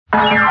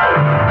Hi,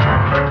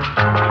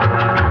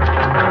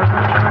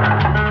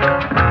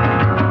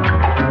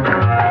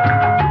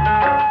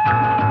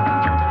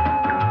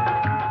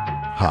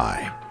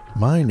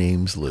 my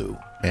name's Lou,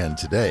 and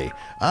today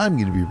I'm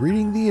going to be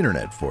reading the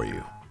internet for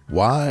you.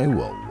 Why?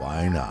 Well,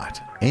 why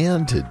not?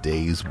 And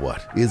today's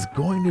what is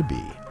going to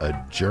be a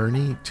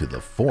journey to the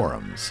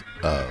forums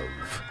of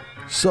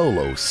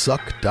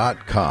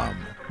solosuck.com.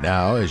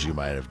 Now, as you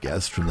might have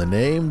guessed from the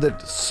name,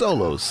 that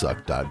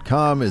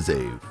solosuck.com is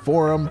a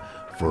forum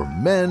for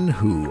men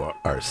who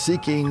are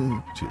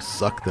seeking to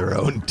suck their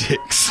own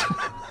dicks.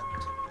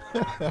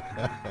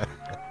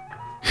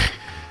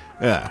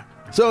 Yeah.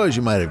 So, as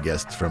you might have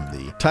guessed from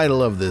the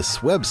title of this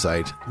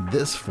website,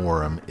 this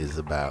forum is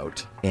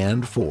about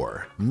and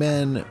for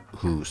men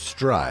who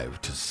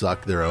strive to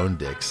suck their own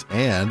dicks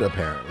and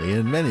apparently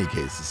in many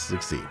cases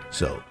succeed.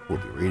 So, we'll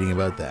be reading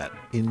about that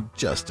in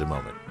just a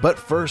moment. But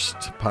first,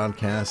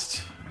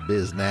 podcast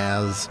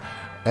biznaz.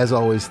 As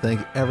always,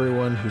 thank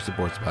everyone who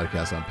supports the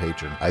podcast on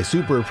Patreon. I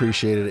super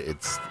appreciate it.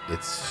 It's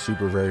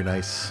super very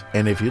nice.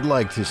 And if you'd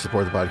like to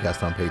support the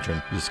podcast on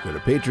Patreon, just go to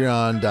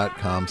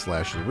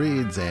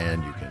patreon.com/thereads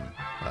and you can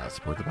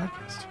support the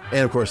podcast.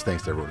 And of course,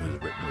 thanks to everyone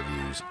who's written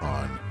reviews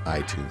on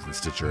iTunes and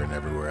Stitcher and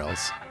everywhere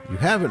else. If you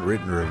haven't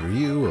written a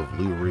review of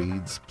Lou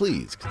Reads,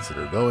 please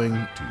consider going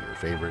to your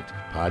favorite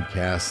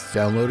podcast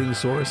downloading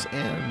source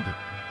and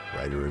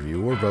write a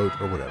review or vote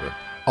or whatever.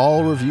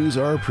 All reviews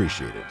are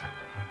appreciated,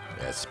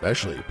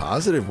 especially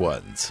positive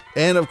ones.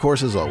 And of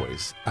course, as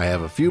always, I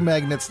have a few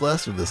magnets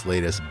left of this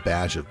latest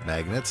batch of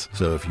magnets.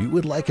 So if you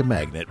would like a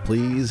magnet,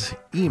 please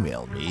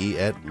email me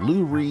at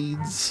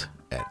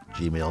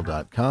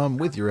loureads@gmail.com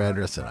with your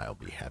address, and I'll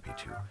be happy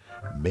to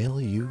mail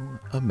you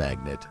a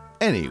magnet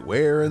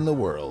anywhere in the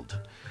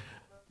world.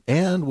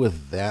 And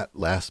with that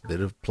last bit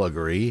of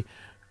pluggery,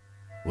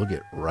 we'll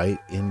get right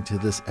into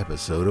this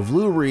episode of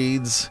Lou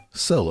Reads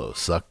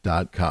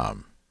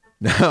Solosuck.com.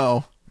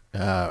 Now,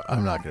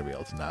 I'm not going to be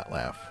able to not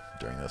laugh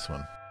during this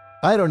one.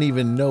 I don't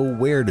even know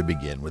where to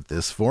begin with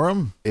this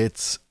forum.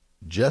 It's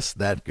just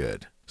that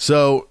good.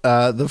 So,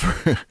 all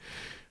right,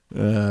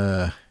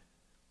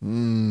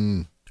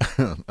 I'm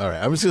just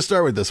going to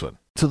start with this one.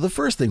 So the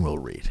first thing we'll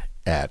read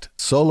at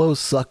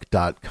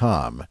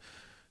solosuck.com,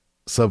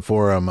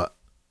 subforum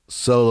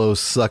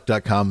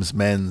solosuck.com's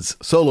men's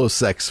solo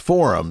sex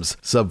forums,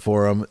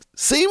 subforum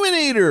semen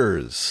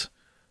eaters,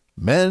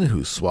 men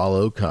who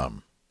swallow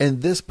cum.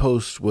 And this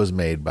post was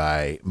made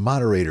by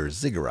moderator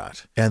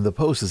Ziggurat, and the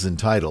post is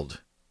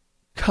entitled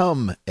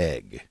Cum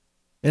Egg.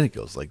 And it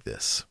goes like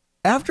this.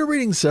 After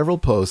reading several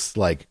posts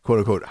like,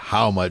 quote-unquote,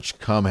 how much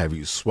cum have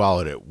you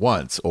swallowed at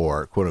once,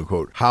 or,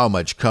 quote-unquote, how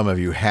much cum have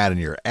you had in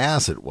your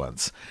ass at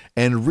once,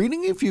 and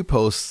reading a few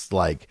posts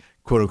like,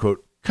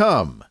 quote-unquote,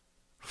 cum,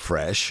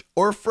 fresh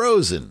or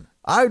frozen,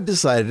 I've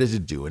decided to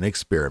do an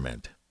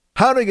experiment.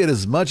 How to get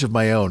as much of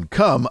my own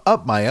cum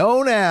up my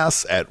own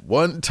ass at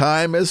one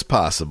time as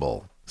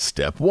possible.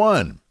 Step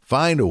 1.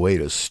 Find a way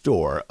to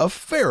store a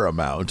fair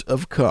amount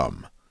of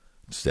cum.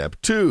 Step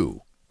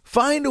 2.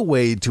 Find a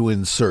way to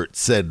insert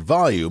said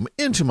volume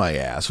into my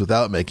ass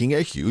without making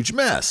a huge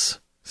mess.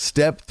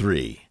 Step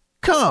 3.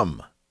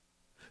 Cum.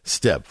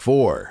 Step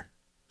 4.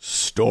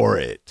 Store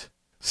it.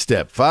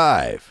 Step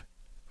 5.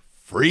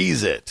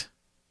 Freeze it.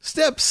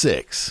 Step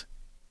 6.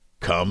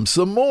 Cum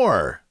some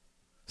more.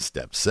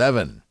 Step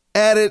 7.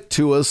 Add it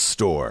to a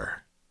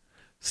store.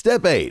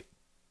 Step 8.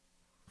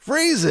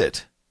 Freeze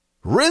it.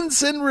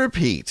 Rinse and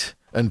repeat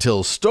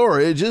until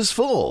storage is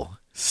full.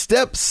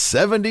 Step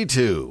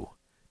 72.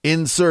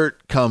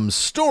 Insert cum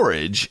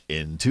storage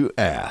into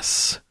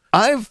ass.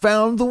 I've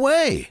found the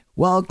way.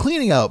 While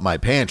cleaning out my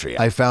pantry,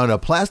 I found a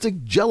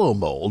plastic Jell-O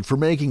mold for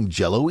making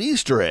Jell-O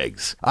Easter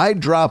eggs. I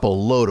drop a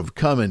load of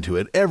cum into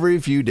it every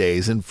few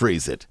days and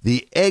freeze it.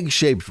 The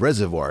egg-shaped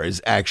reservoir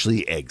is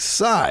actually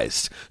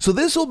egg-sized, so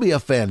this will be a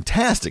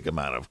fantastic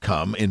amount of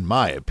cum in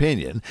my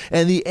opinion,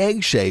 and the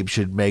egg shape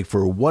should make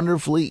for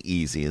wonderfully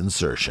easy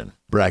insertion.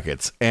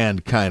 Brackets,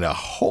 and kinda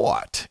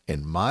hot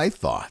in my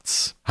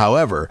thoughts.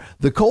 However,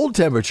 the cold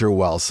temperature,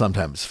 while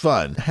sometimes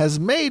fun, has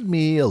made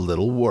me a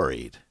little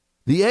worried.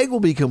 The egg will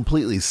be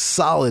completely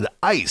solid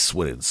ice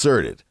when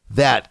inserted.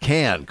 That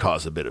can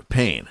cause a bit of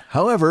pain.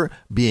 However,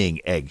 being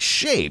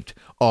egg-shaped,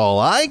 all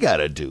I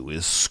gotta do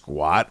is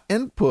squat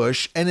and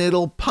push and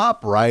it'll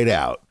pop right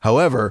out.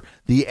 However,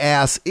 the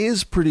ass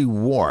is pretty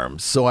warm,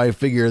 so I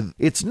figure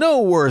it's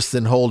no worse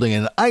than holding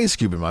an ice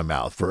cube in my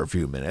mouth for a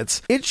few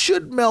minutes. It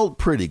should melt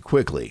pretty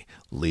quickly,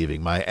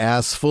 leaving my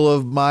ass full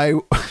of my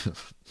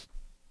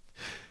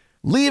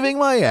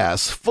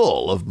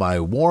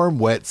warm,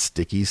 wet,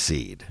 sticky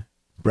seed.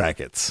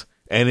 Brackets.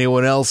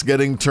 Anyone else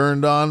getting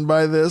turned on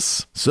by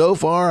this? So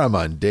far, I'm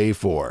on day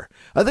 4.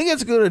 I think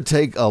it's going to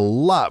take a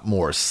lot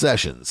more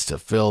sessions to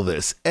fill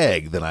this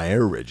egg than I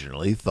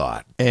originally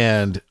thought.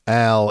 And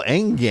Al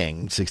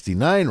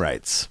Engang69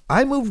 writes,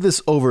 I moved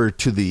this over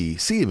to the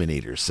semen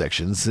eater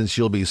section since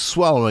you'll be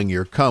swallowing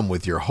your cum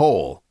with your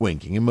hole,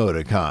 winking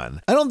emoticon.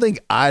 I don't think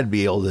I'd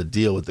be able to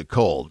deal with the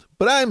cold,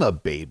 but I'm a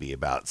baby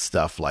about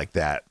stuff like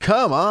that.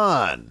 Come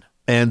on!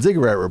 And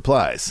Ziggurat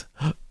replies,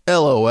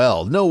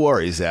 LOL, no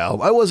worries,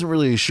 Al. I wasn't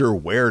really sure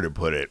where to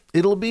put it.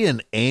 It'll be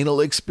an anal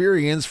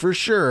experience for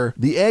sure.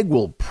 The egg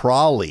will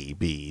probably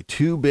be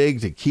too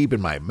big to keep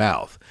in my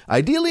mouth.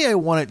 Ideally, I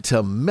want it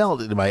to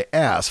melt into my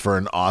ass for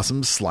an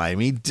awesome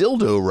slimy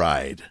dildo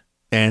ride.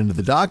 And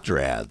the doctor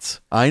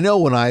adds, I know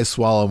when I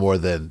swallow more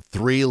than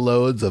 3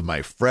 loads of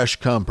my fresh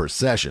cum per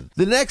session,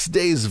 the next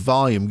day's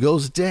volume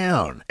goes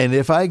down. And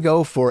if I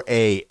go for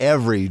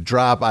every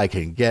drop I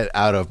can get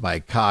out of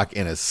my cock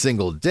in a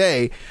single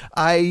day,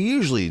 I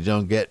usually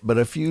don't get but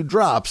a few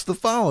drops the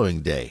following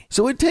day.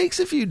 So it takes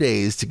a few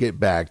days to get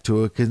back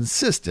to a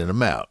consistent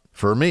amount.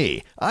 For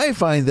me, I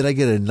find that I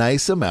get a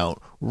nice amount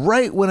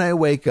right when I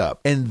wake up,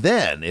 and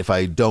then if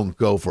I don't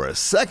go for a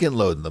second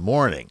load in the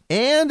morning,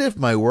 and if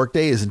my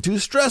workday isn't too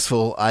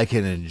stressful, I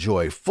can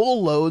enjoy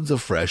full loads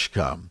of fresh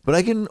cum. But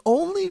I can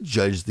only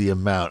judge the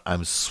amount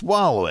I'm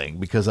swallowing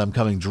because I'm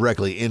coming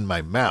directly in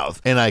my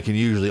mouth, and I can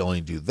usually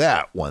only do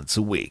that once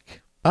a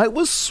week. I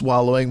was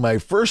swallowing my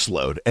first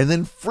load and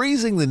then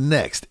freezing the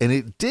next, and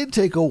it did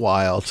take a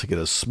while to get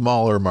a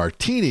smaller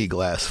martini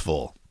glass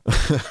full.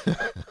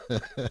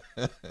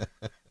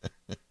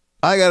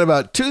 I got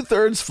about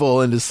 2/3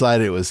 full and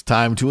decided it was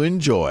time to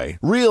enjoy.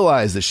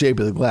 Realized the shape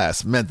of the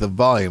glass meant the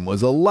volume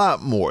was a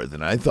lot more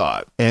than I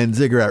thought. And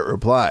Ziggurat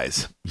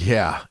replies,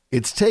 yeah,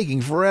 it's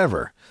taking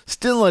forever.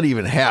 Still not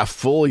even half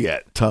full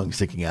yet, tongue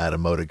sticking out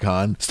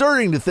emoticon.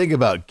 Starting to think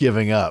about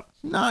giving up.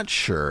 Not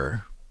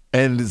sure.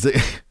 And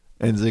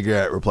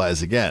Ziggurat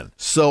replies again,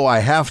 so I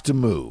have to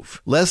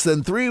move. Less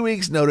than 3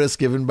 weeks notice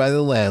given by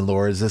the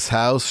landlords, this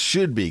house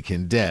should be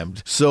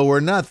condemned, so we're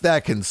not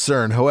that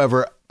concerned.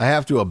 However, I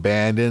have to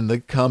abandon the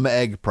cum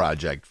egg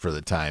project for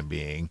the time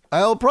being.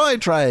 I'll probably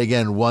try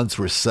again once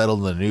we're settled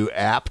in the new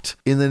apt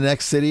in the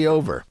next city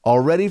over.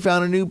 Already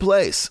found a new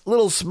place. A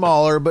little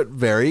smaller, but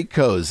very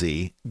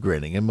cozy.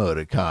 Grinning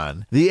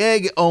emoticon. The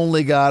egg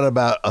only got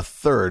about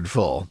 1/3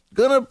 full.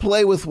 Gonna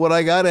play with what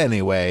I got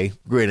anyway.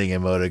 Grinning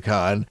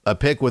emoticon. A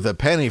pick with a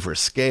penny for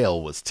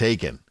scale was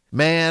taken.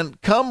 Man,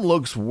 cum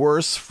looks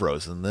worse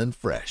frozen than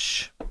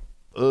fresh.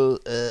 I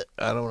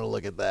don't want to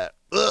look at that.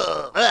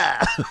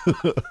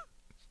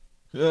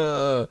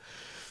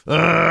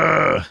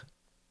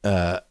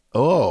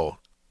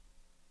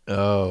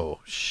 Oh,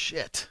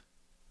 shit.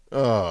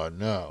 Oh,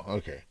 no.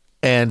 Okay.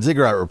 And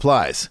Ziggurat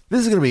replies,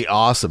 this is going to be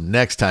awesome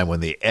next time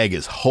when the egg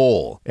is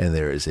whole. And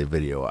there is a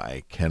video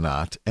I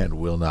cannot and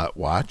will not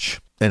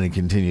watch. And it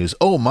continues,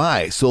 oh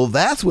my, so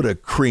that's what a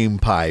cream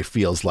pie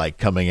feels like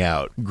coming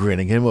out.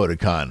 Grinning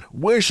emoticon.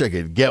 Wish I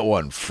could get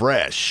one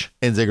fresh.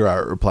 And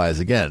Ziggurat replies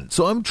again,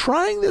 so I'm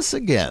trying this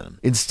again.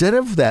 Instead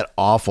of that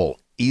awful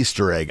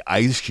Easter egg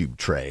ice cube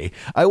tray,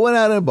 I went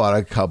out and bought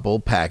a couple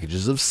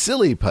packages of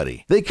Silly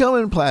Putty. They come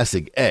in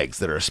plastic eggs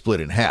that are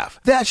split in half.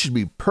 That should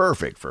be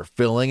perfect for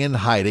filling and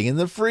hiding in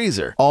the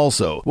freezer.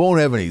 Also, won't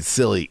have any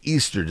silly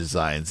Easter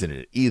designs in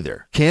it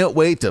either. Can't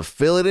wait to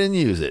fill it and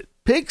use it.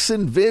 Pics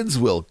and vids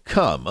will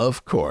come,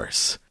 of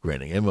course.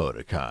 Grinning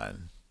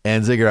emoticon.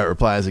 And Ziggurat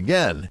replies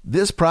again,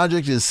 this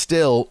project is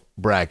still,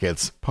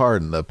 brackets,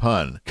 pardon the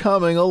pun,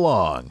 coming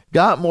along.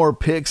 Got more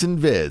pics and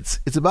vids.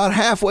 It's about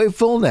halfway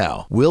full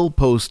now. We'll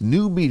post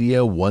new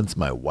media once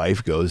my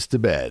wife goes to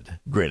bed.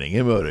 Grinning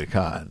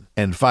emoticon.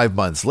 And 5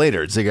 months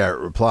later, Ziggurat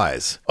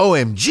replies,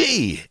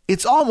 OMG,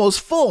 it's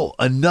almost full.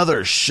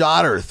 Another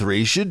shot or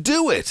 3 should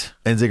do it.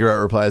 And Ziggurat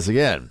replies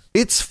again,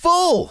 it's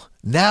full.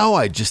 Now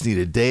I just need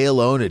a day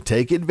alone to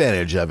take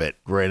advantage of it.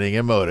 Grinning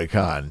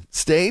emoticon.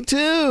 Stay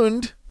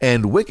tuned.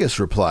 And Wickus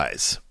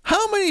replies,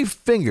 how many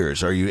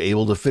fingers are you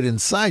able to fit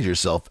inside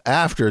yourself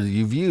after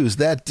you've used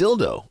that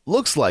dildo?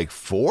 Looks like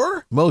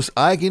 4? Most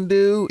I can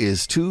do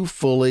is 2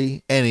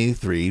 fully, any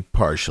 3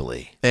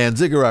 partially. And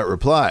Ziggurat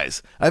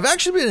replies, I've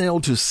actually been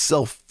able to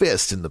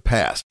self-fist in the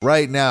past.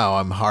 Right now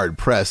I'm hard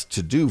pressed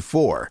to do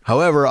 4.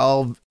 However,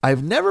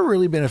 I've never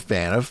really been a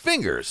fan of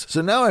fingers, so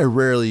now I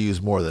rarely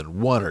use more than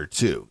 1 or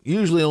 2.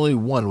 Usually only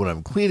 1 when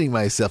I'm cleaning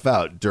myself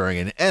out during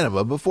an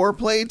enema before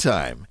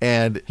playtime.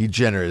 And he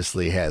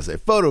generously has a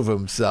photo of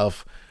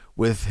himself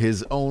with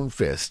his own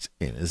fist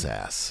in his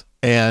ass.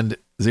 And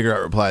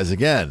Ziggurat replies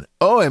again,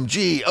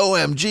 OMG,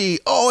 OMG,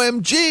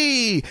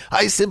 OMG!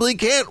 I simply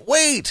can't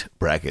wait!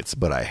 Brackets,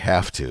 but I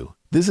have to.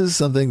 This is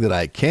something that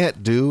I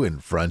can't do in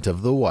front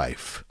of the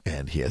wife.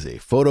 And he has a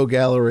photo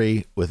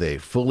gallery with a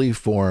fully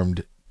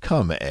formed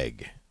cum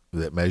egg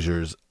that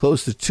measures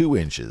close to 2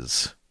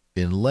 inches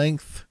in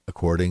length,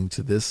 according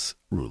to this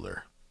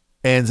ruler.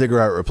 And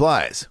Ziggurat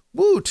replies,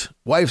 woot,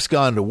 wife's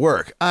gone to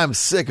work. I'm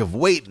sick of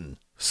waiting.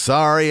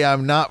 Sorry,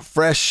 I'm not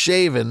fresh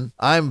shaven.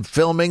 I'm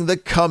filming the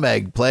cum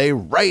egg play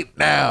right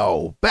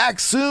now. Back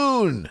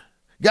soon.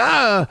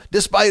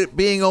 Despite it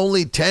being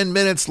only 10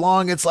 minutes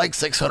long, it's like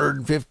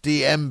 650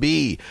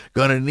 MB.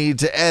 Gonna need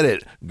to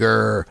edit.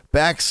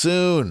 Back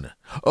soon.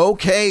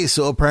 Okay,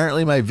 so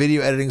apparently my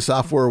video editing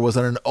software was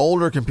on an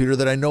older computer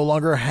that I no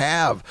longer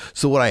have.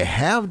 So what I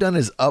have done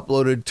is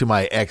uploaded to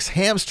my X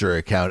Hamster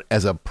account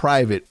as a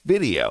private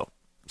video.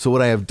 So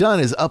what I have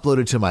done is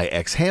uploaded to my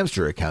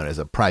xHamster account as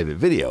a private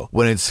video.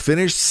 When it's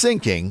finished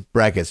syncing,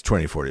 brackets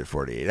 24 to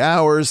 48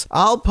 hours,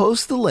 I'll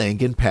post the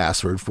link and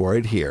password for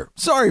it here.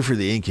 Sorry for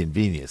the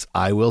inconvenience.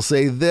 I will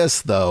say this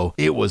though,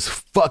 it was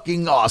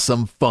fucking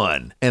awesome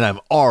fun, and I'm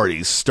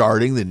already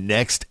starting the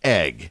next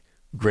egg.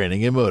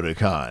 Grinning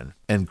emoticon.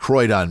 And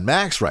Croydon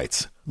Max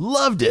writes,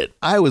 loved it.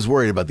 I was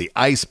worried about the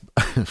ice...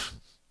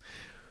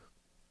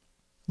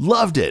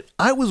 Loved it.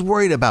 I was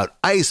worried about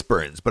ice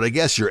burns, but I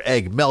guess your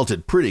egg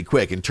melted pretty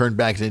quick and turned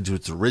back into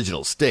its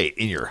original state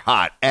in your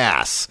hot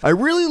ass. I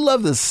really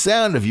love the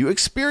sound of you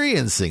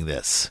experiencing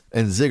this.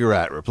 And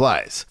Ziggurat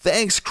replies,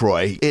 thanks,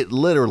 Croy. It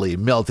literally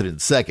melted in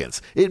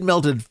seconds. It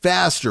melted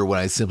faster when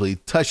I simply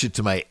touched it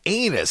to my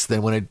anus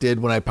than when it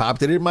did when I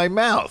popped it in my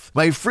mouth.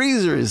 My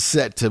freezer is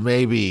set to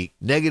maybe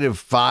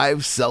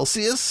 -5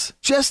 Celsius,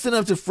 just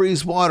enough to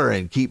freeze water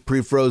and keep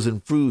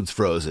pre-frozen foods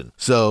frozen.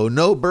 So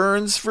no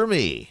burns for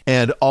me.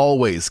 And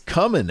always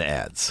Cummin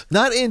adds,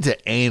 not into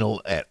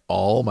anal at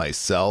all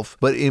myself,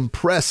 but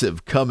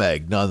impressive cum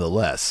egg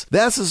nonetheless.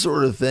 That's the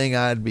sort of thing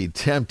I'd be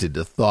tempted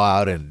to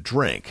thaw out and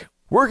drink.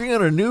 Working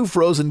on a new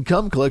frozen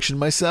cum collection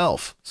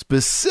myself,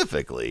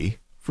 specifically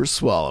for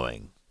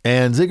swallowing.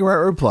 And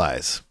Ziggurat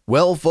replies,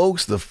 well,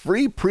 folks, the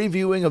free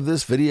previewing of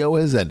this video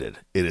has ended.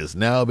 It is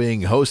now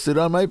being hosted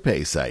on my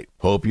pay site.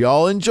 Hope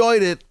y'all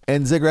enjoyed it.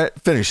 And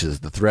Ziggurat finishes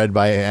the thread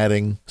by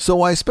adding,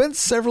 so I spent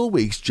several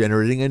weeks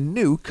generating a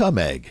new cum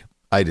egg.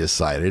 I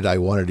decided I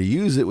wanted to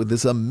use it with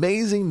this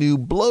amazing new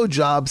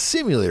blowjob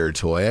simulator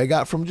toy I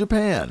got from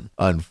Japan.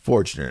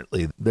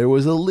 Unfortunately, there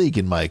was a leak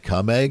in my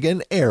cum egg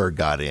and air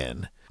got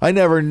in. I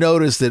never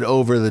noticed it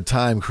over the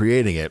time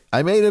creating it.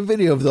 I made a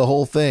video of the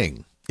whole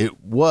thing.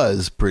 It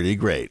was pretty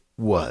great.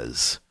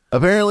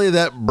 Apparently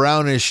that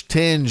brownish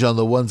tinge on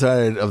the one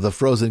side of the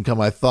frozen cum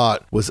I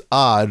thought was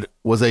odd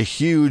was a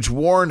huge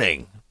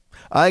warning.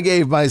 I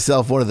gave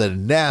myself one of the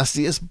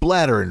nastiest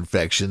bladder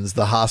infections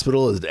the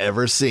hospital has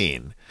ever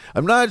seen.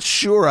 I'm not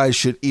sure I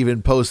should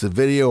even post a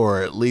video,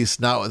 or at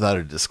least not without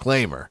a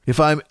disclaimer.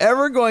 If I'm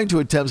ever going to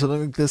attempt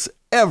something like this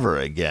ever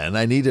again,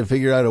 I need to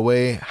figure out a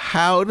way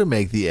how to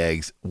make the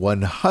eggs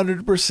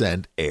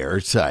 100%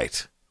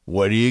 airtight.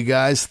 What do you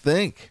guys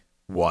think?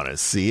 Want to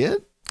see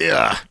it?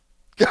 Ugh.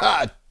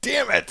 God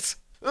damn it.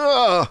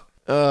 Oh.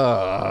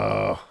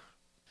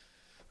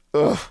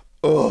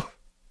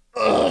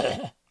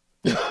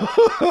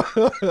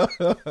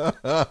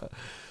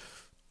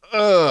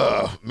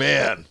 Oh,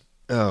 man.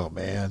 Oh,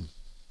 man.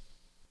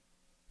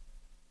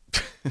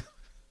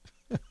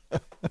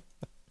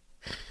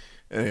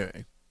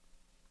 Anyway.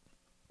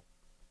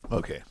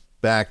 Okay.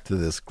 Back to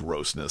this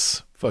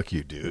grossness. Fuck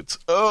you, dudes.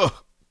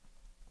 Oh,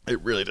 it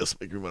really does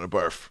make me want to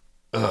barf.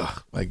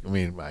 Ugh. I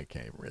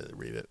can't really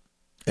read it.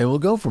 And we'll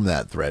go from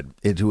that thread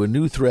into a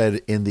new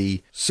thread in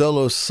the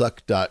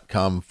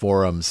solosuck.com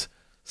forum's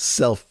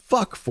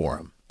self-fuck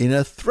forum, in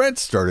a thread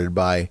started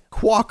by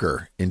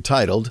Quaker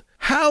entitled,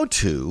 How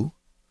to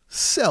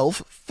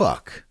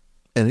Self-Fuck.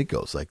 And it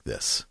goes like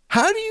this.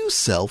 How do you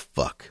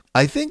self-fuck?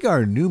 I think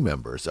our new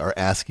members are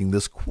asking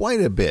this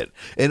quite a bit,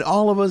 and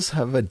all of us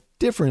have a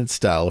different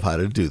style of how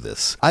to do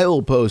this. I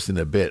will post in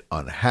a bit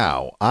on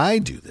how I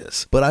do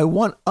this, but I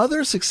want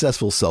other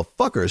successful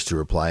self-fuckers to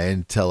reply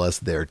and tell us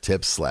their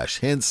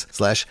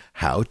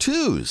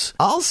tips/hints/how-tos.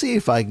 I'll see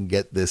if I can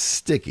get this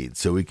stickied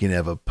so we can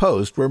have a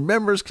post where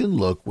members can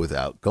look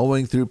without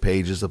going through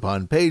pages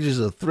upon pages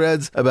of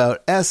threads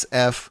about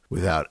SF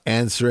without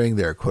answering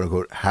their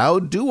quote-unquote how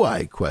do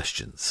I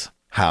questions.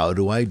 How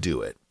do I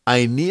do it?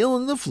 I kneel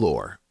on the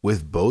floor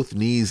with both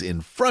knees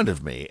in front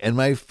of me and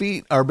my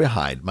feet are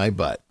behind my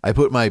butt. I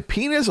put my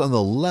penis on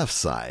the left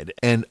side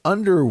and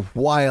under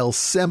while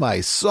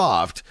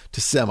semi-soft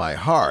to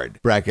semi-hard,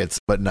 brackets,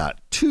 but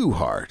not too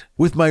hard,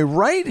 with my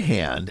right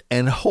hand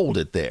and hold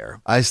it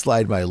there. I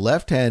slide my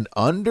left hand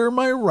under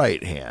my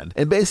right hand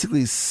and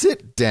basically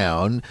sit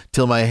down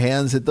till my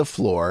hands hit the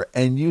floor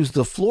and use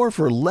the floor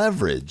for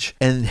leverage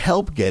and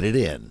help get it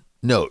in.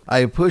 Note,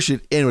 I push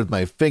it in with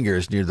my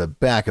fingers near the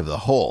back of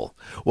the hole,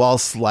 while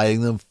sliding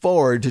them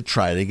forward to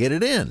try to get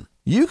it in.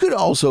 You could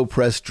also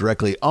press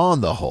directly on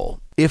the hole,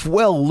 if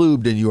well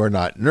lubed and you are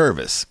not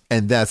nervous,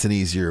 and that's an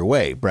easier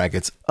way,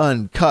 brackets,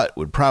 uncut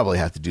would probably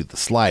have to do the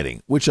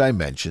sliding, which I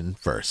mentioned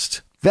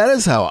first. That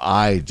is how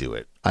I do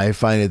it. I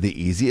find it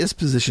the easiest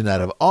position out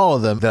of all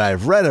of them that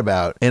I've read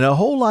about, and a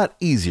whole lot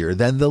easier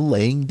than the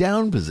laying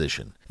down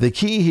position. The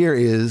key here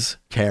is,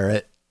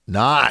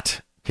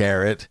 not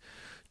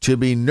to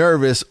be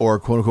nervous or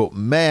quote-unquote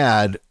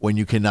mad when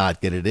you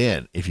cannot get it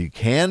in. If you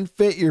can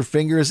fit your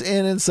fingers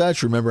in and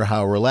such, remember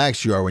how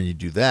relaxed you are when you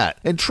do that.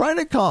 And try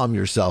to calm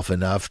yourself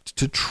enough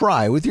to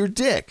try with your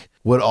dick.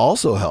 What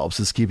also helps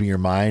is keeping your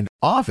mind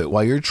off it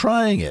while you're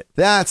trying it.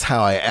 That's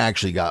how I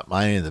actually got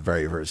mine in the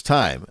very first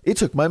time. It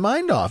took my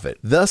mind off it.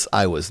 Thus,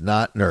 I was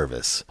not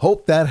nervous.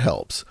 Hope that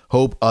helps.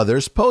 Hope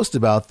others post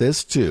about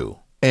this too.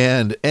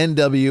 And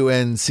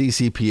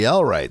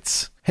NWNCCPL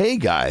writes, Hey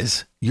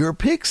guys, your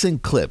pics and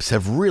clips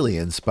have really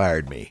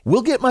inspired me.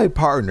 We'll get my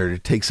partner to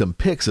take some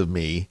pics of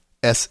me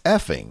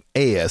SFing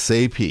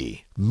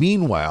ASAP.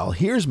 Meanwhile,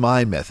 here's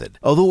my method.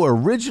 Although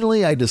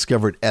originally I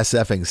discovered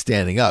SFing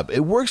standing up,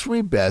 it works for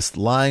me best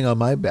lying on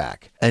my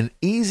back. An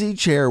easy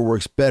chair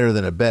works better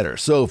than a better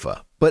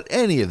sofa, but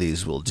any of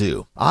these will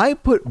do. I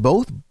put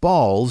both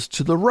balls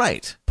to the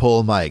right,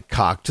 pull my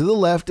cock to the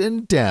left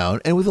and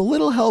down, and with a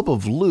little help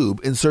of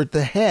lube, insert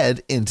the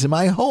head into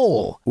my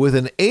hole. With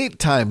an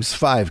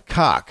 8x5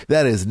 cock,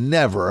 that is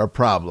never a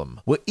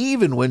problem,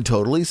 even when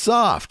totally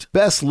soft.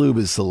 Best lube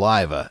is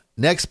saliva.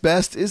 Next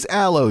best is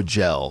aloe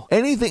gel.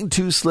 Anything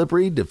too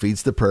slippery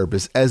defeats the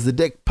purpose, as the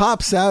dick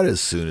pops out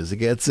as soon as it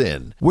gets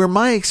in. Where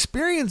my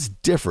experience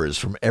differs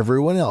from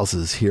everyone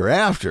else's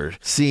hereafter,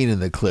 seen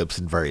in the clips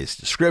and various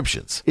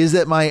descriptions, is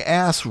that my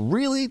ass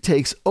really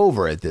takes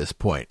over at this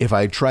point. If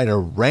I try to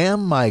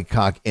ram my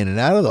cock in and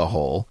out of the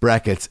hole,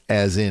 brackets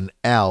as in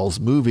Al's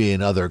movie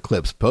and other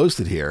clips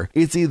posted here,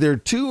 it's either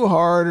too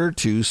hard or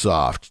too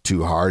soft.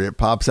 Too hard, it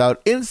pops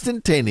out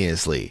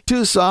instantaneously.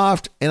 Too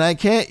soft, and I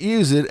can't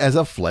use it as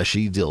a fleshy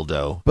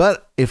dildo.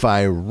 But if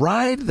I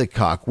ride the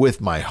cock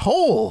with my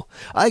hole,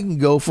 I can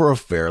go for a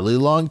fairly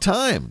long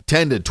time,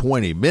 10 to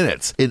 20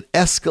 minutes, in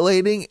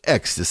escalating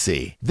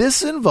ecstasy.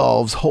 This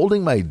involves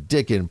holding my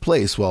dick in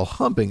place while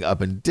humping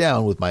up and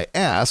down with my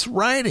ass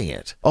riding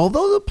it.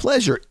 Although the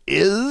pleasure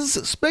is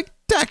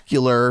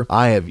spectacular,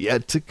 I have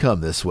yet to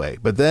come this way.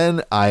 But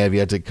then I have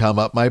yet to come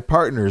up my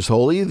partner's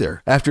hole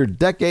either. After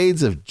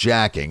decades of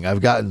jacking,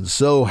 I've gotten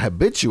so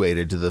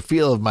habituated to the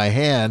feel of my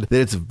hand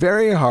that it's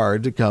very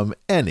hard to come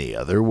any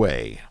other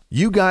way.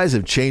 You guys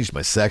have changed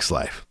my sex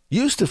life.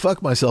 Used to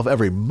fuck myself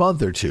every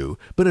month or two,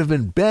 but have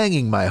been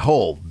banging my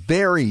hole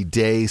very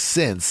day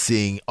since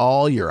seeing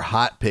all your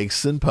hot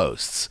pics and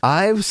posts.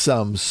 I've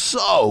some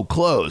so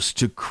close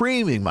to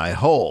creaming my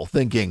hole,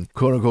 thinking,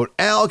 quote unquote,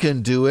 Al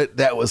can do it,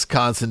 that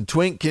Wisconsin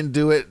twink can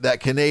do it, that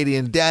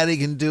Canadian daddy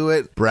can do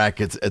it,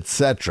 brackets,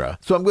 etc.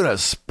 So I'm gonna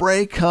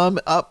spray cum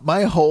up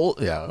my hole.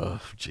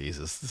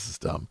 Jesus, this is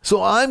dumb.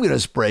 So I'm gonna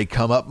spray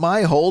cum up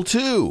my hole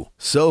too.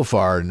 So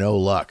far, no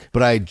luck.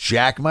 But I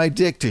jack my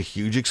dick to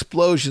huge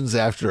explosions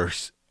after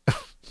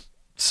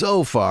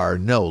So far,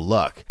 no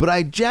luck. But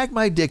I jack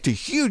my dick to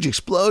huge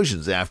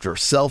explosions after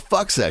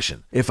self-fuck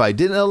session. If I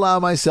didn't allow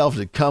myself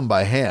to come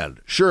by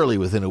hand, surely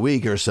within a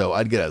week or so,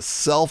 I'd get a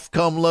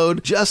self-cum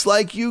load just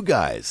like you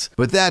guys.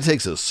 But that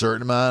takes a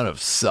certain amount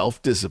of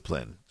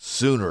self-discipline.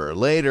 Sooner or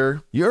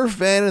later, you're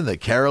fanning the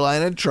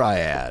Carolina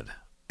Triad.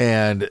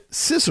 And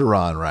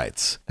Ciceron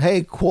writes,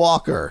 Hey,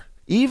 Qualker.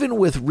 Even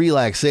with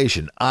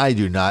relaxation, I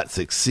do not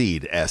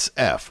succeed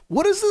SF.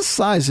 What is the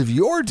size of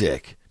your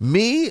dick?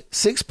 Me,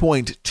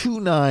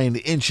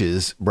 6.29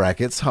 inches,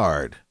 brackets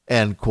hard.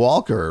 And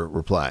Qualker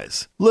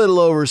replies, little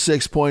over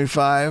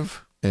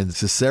 6.5. And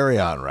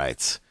Ciceron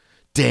writes,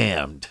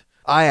 damned,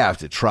 I have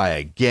to try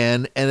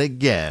again and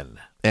again.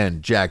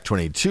 And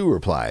Jack22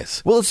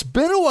 replies, well, it's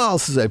been a while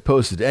since I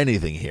posted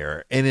anything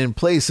here, and in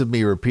place of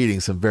me repeating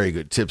some very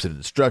good tips and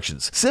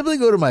instructions, simply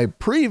go to my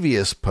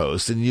previous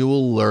post and you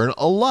will learn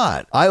a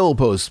lot. I will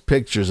post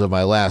pictures of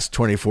my last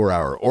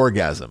 24-hour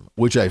orgasm,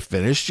 which I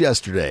finished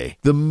yesterday,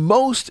 the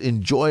most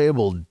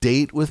enjoyable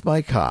date with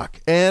my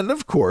cock, and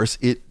of course,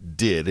 it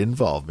did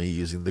involve me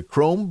using the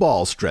chrome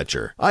ball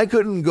stretcher. I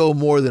couldn't go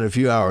more than a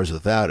few hours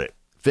without it.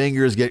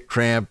 Fingers get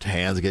cramped,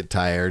 hands get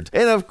tired,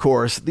 and of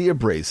course, the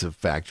abrasive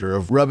factor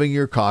of rubbing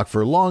your cock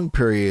for long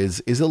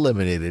periods is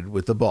eliminated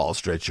with the ball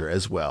stretcher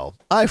as well.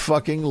 I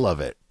fucking love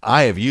it.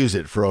 I have used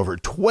it for over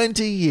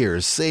 20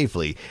 years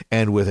safely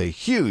and with a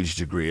huge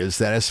degree of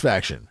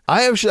satisfaction.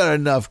 I have shot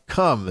enough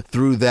cum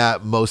through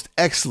that most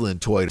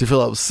excellent toy to fill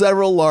up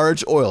several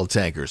large oil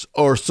tankers,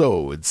 or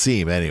so it would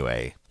seem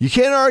anyway. You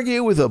can't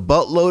argue with a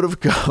buttload of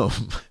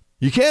cum.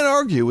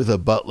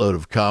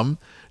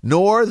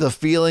 Nor the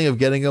feeling of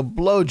getting a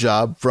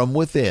blowjob from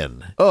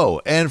within. Oh,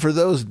 and for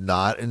those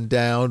not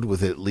endowed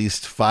with at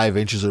least 5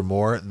 inches or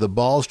more, the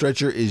ball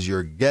stretcher is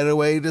your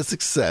getaway to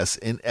success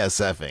in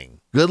SFing.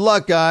 Good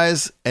luck,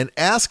 guys, and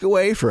ask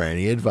away for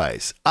any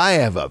advice. I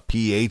have a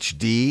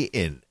PhD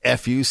in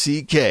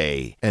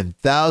FUCK and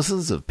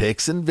thousands of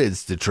pics and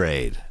vids to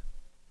trade.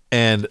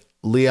 And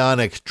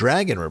Leonic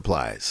Dragon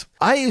replies,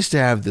 I used to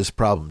have this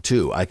problem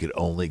too. I could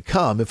only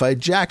come if I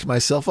jacked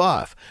myself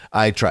off.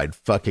 I tried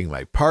fucking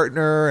my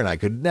partner and I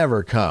could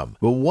never come.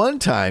 But one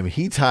time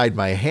he tied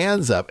my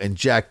hands up and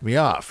jacked me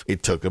off.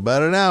 It took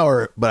about an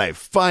hour, but I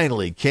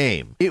finally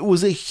came. It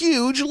was a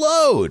huge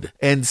load.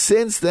 And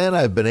since then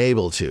I've been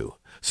able to.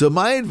 So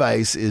my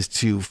advice is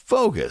to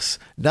focus,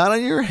 not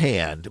on your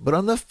hand, but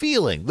on the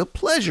feeling, the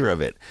pleasure of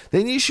it.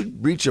 Then you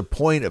should reach a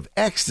point of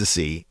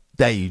ecstasy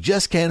that you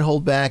just can't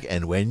hold back,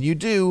 and when you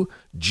do,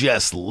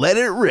 just let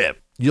it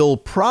rip. You'll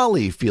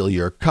probably feel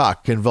your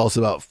cock convulse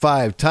about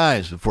 5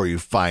 times before you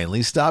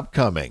finally stop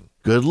coming.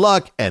 Good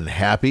luck and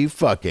happy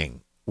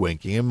fucking.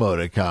 Winking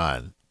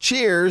emoticon.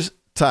 Cheers,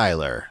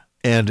 Tyler.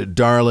 And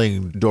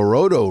Darling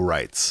Dorodo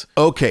writes,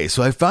 okay,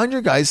 so I found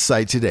your guys'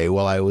 site today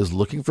while I was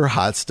looking for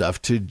hot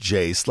stuff to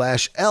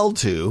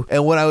J/L2.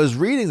 And when I was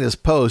reading this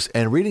post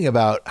and reading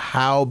about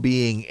how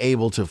being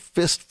able to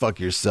fist fuck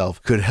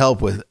yourself could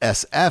help with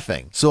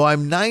SFing. So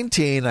I'm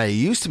 19, I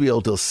used to be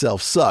able to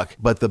self-suck,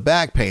 but the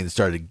back pain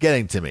started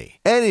getting to me.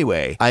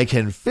 Anyway, I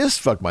can fist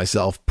fuck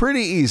myself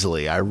pretty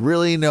easily. I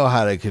really know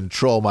how to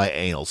control my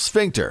anal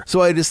sphincter.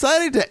 So I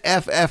decided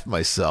to FF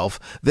myself,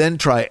 then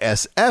try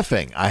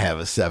SFing. I have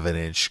a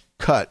 7-inch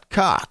cut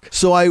cock.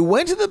 So I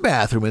went to the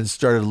bathroom and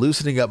started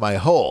loosening up my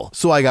hole.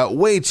 So I got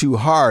way too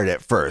hard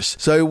at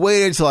first. So I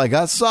waited till I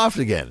got soft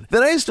again.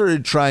 Then I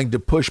started trying to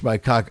push my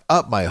cock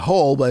up my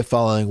hole by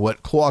following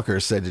what Quaker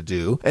said to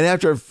do. And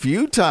after a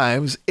few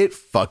times, it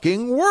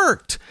fucking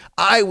worked.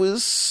 I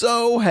was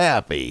so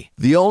happy.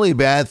 The only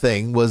bad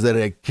thing was that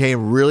it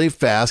came really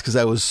fast because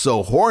I was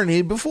so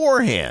horny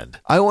beforehand.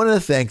 I want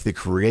to thank the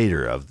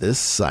creator of this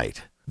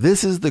site.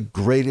 This is the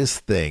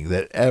greatest thing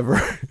that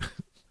ever...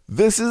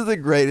 This is the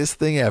greatest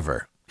thing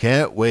ever.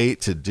 Can't wait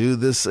to do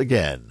this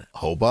again.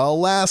 Hope I'll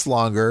last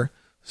longer.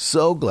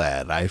 So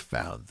glad I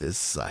found this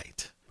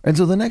site. And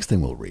so the next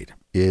thing we'll read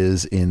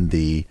is in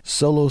the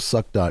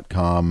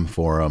solosuck.com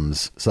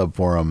forums,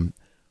 subforum,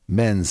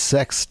 men's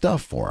sex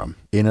stuff forum,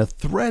 in a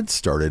thread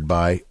started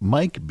by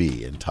Mike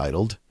B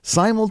entitled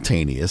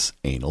Simultaneous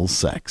Anal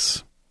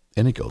Sex.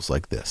 And it goes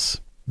like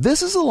this.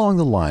 This is along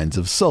the lines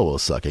of solo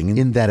sucking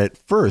in that at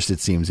first it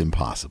seems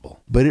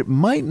impossible, but it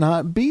might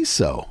not be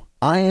so.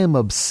 I am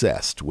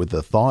obsessed with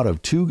the thought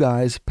of two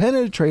guys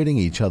penetrating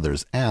each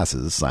other's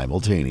asses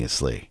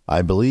simultaneously.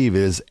 I believe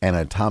it is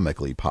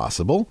anatomically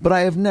possible, but I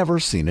have never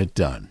seen it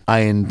done. I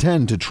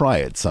intend to try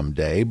it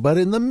someday, but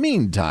in the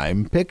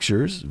meantime,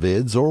 pictures,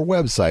 vids, or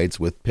websites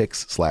with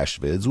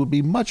pics/vids would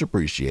be much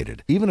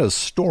appreciated. Even a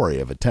story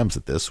of attempts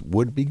at this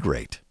would be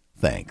great.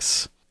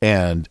 Thanks.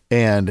 And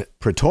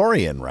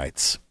Praetorian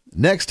writes,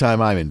 next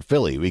time I'm in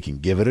Philly, we can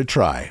give it a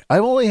try.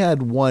 I've only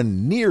had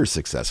one near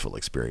successful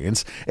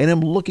experience and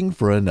am looking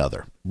for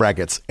another.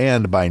 Brackets,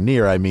 and by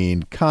near I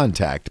mean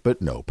contact,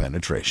 but no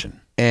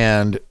penetration.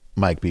 And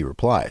Mike B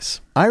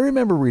replies, I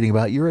remember reading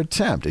about your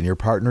attempt and your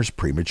partner's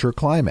premature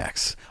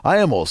climax. I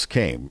almost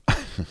came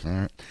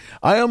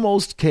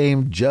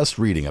just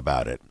reading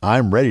about it.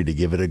 I'm ready to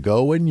give it a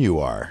go when you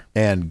are.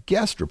 And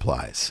guest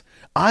replies,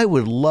 I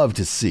would love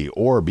to see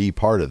or be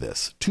part of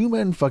this. Two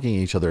men fucking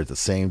each other at the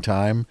same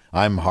time.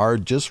 I'm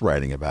hard just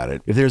writing about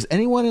it. If there's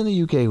anyone in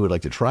the UK who would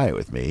like to try it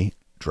with me,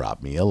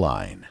 drop me a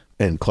line.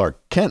 And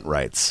Clark Kent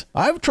writes,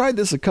 I've tried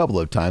this a couple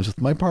of times with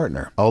my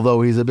partner.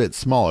 Although he's a bit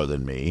smaller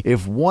than me,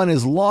 if one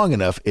is long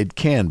enough, it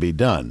can be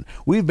done.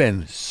 We've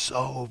been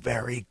so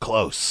very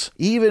close,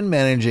 even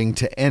managing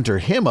to enter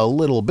him a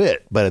little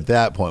bit. But at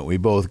that point, we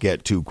both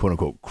get too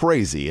quote-unquote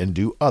crazy and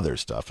do other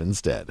stuff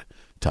instead.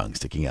 Tongue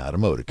sticking out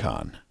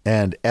emoticon.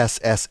 And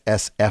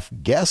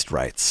SSSF guest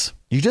writes,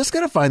 you just got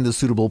to find the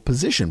suitable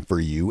position for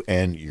you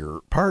and your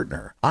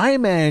partner. I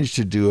managed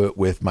to do it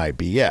with my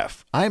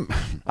BF.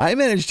 I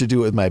managed to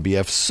do it with my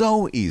BF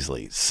so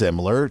easily,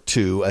 similar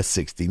to a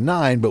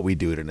 69, but we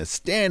do it in a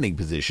standing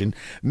position.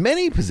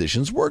 Many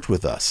positions worked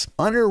with us.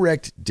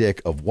 Unerect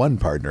dick of one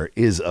partner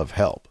is of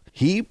help.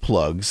 He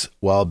plugs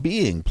while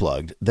being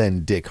plugged,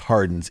 then dick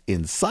hardens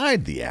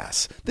inside the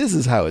ass. This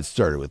is how it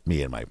started with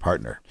me and my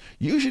partner.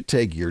 You should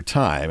take your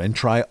time and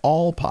try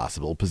all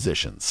possible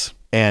positions.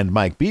 And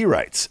Mike B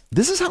writes,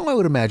 this is how I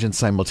would imagine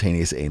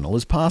simultaneous anal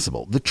is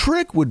possible. The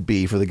trick would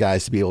be for the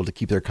guys to be able to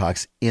keep their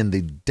cocks in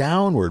the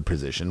downward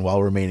position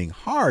while remaining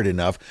hard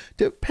enough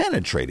to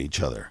penetrate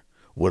each other.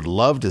 Would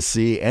love to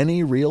see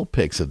any real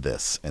pics of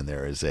this. And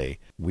there is a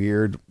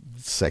weird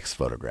sex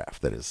photograph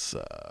that is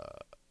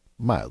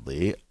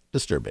mildly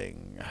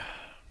disturbing.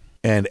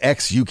 And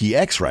Yuki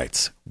X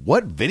writes,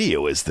 what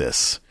video is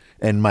this?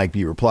 And Mike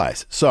B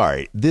replies,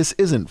 sorry, this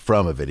isn't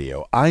from a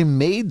video. I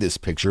made this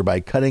picture by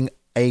cutting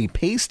a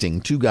pasting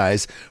two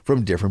guys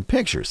from different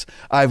pictures.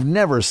 I've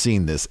never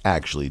seen this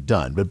actually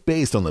done, but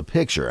based on the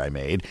picture I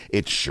made,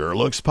 it sure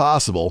looks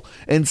possible.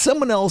 And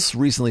someone else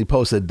recently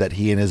posted that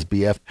he and his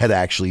BF had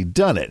actually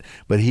done it,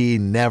 but he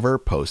never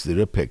posted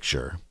a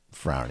picture.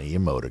 Frowny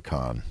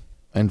emoticon.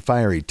 And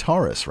Fiery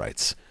Taurus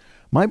writes,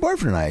 my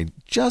boyfriend and I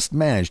just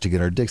managed to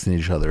get our dicks in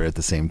each other at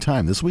the same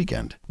time this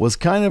weekend. Was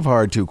kind of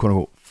hard to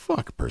quote-unquote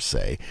fuck per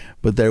se,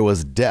 but there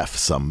was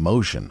some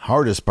motion.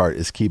 Hardest part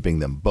is keeping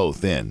them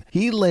both in.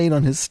 He laid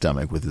on his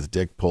stomach with his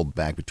dick pulled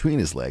back between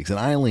his legs, and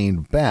I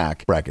leaned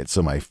back, brackets,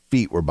 so my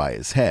feet were by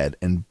his head,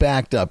 and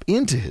backed up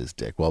into his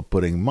dick while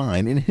putting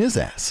mine in his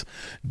ass.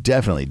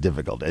 Definitely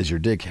difficult, as your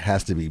dick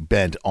has to be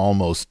bent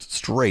almost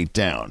straight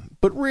down,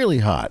 but really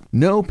hot.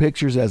 No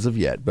pictures as of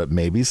yet, but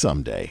maybe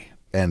someday.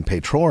 And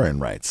Patrorin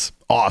writes,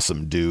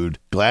 awesome, dude.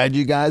 Glad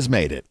you guys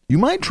made it. You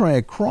might try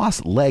a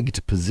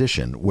cross-legged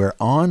position where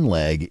on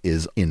leg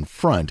is in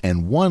front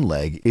and one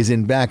leg is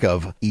in back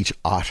of each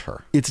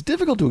otter. It's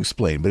difficult to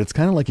explain, but it's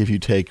kind of like if you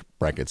take,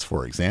 brackets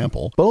for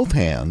example, both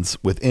hands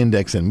with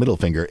index and middle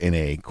finger in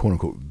a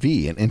quote-unquote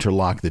V and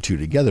interlock the two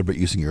together but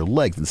using your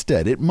legs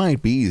instead. It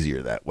might be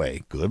easier that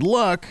way. Good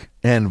luck.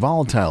 And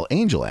Volatile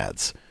Angel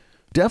adds,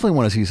 Definitely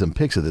want to see some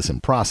pics of this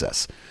in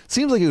process.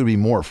 Seems like it would be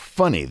more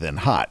funny than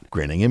hot.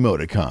 Grinning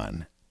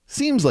emoticon.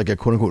 Seems like a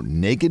quote-unquote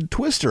naked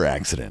Twister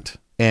accident.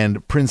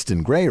 And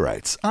Princeton Gray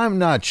writes, I'm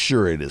not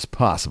sure it is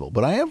possible,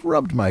 but I have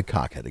rubbed my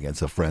cockhead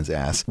against a friend's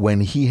ass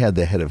when he had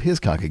the head of his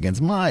cock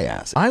against my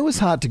ass. I was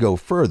hot to go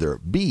further,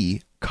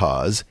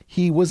 because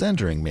he was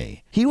entering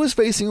me. He was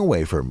facing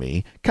away from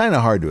me, kind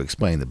of hard to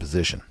explain the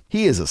position.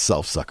 He is a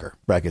self-sucker,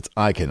 brackets,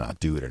 I cannot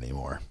do it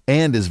anymore,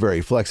 and is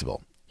very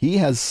flexible. He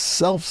has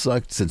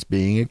self-sucked since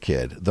being a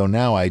kid, though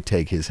now I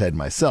take his head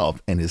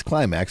myself and his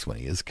climax when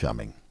he is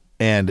coming.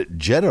 And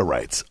Jetta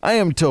writes, I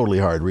am totally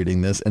hard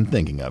reading this and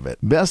thinking of it.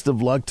 Best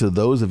of luck to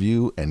those of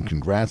you and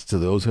congrats to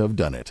those who have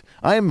done it.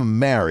 I am a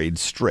married,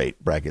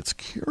 straight, brackets,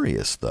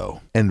 curious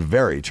though, and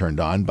very turned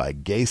on by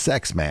gay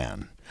sex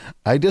man.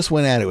 I just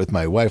went at it with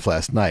my wife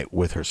last night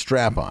with her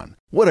strap on.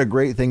 What a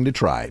great thing to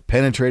try,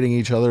 penetrating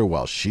each other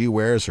while she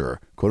wears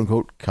her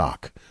quote-unquote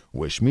cock.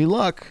 Wish me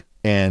luck.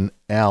 And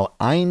Al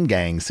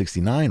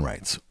Eingang69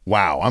 writes,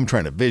 wow, I'm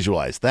trying to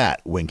visualize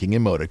that, winking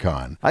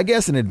emoticon. I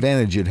guess an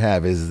advantage you'd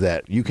have is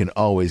that you can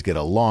always get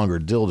a longer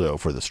dildo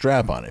for the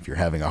strap-on if you're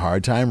having a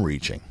hard time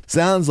reaching.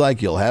 Sounds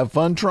like you'll have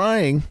fun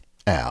trying,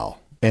 Al.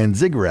 And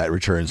Ziggurat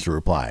returns to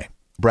reply,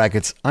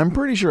 brackets, I'm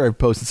pretty sure I've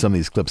posted some of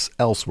these clips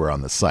elsewhere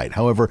on the site.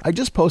 However, I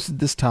just posted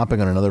this topic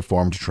on another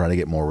forum to try to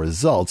get more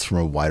results from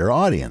a wider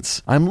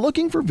audience. I'm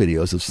looking for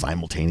videos of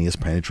simultaneous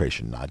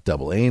penetration, not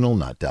double anal,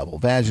 not double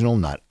vaginal,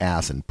 not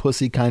ass and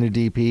pussy kind of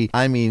DP.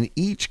 I mean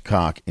each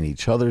cock in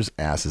each other's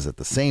asses at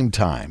the same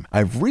time.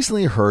 I've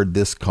recently heard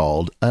this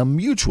called a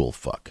mutual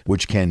fuck,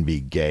 which can be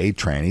gay,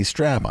 tranny,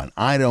 strap-on.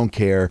 I don't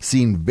care,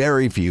 seen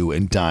very few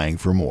and dying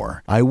for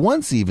more. I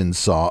once even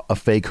saw a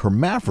fake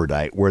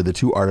hermaphrodite where the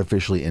two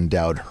artificially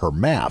endowed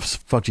hermaphs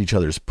fucked each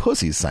other's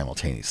pussies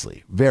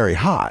simultaneously. Very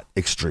hot,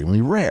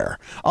 extremely rare.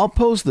 I'll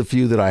post the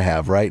few that I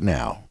have right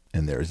now.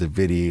 And there's a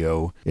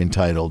video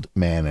entitled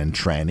Man and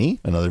Tranny,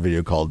 another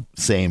video called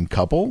Same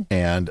Couple,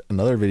 and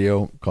another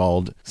video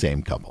called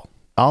Same Couple.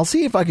 I'll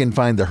see if I can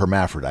find the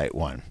hermaphrodite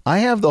one. I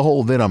have the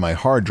whole vid on my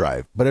hard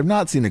drive, but I've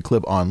not seen a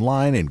clip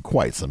online in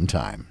quite some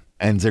time.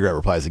 And Ziggurat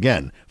replies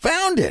again,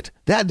 found it!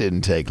 That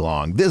didn't take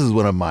long. This is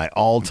one of my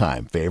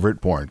all-time favorite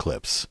porn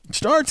clips.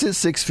 Starts at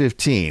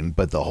 6:15,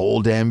 but the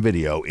whole damn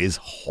video is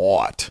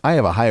hot. I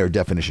have a higher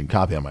definition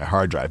copy on my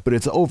hard drive, but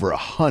it's over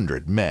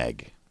 100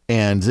 meg.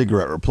 And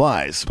Ziggurat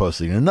replies,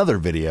 posting another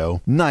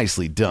video,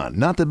 nicely done.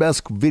 Not the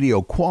best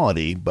video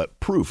quality,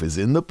 but proof is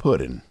in the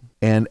pudding.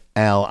 And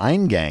Al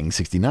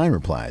Eingang69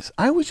 replies,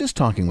 I was just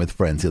talking with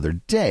friends the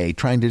other day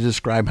trying to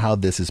describe how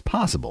this is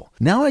possible.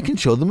 Now I can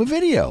show them a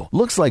video.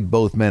 Looks like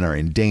both men are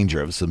in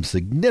danger of some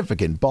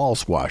significant ball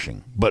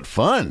squashing, but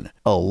fun.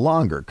 A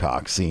longer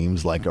cock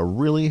seems like a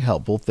really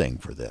helpful thing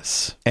for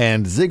this.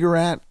 And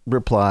Ziggurat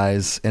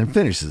replies and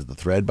finishes the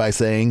thread by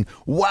saying,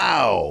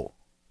 wow,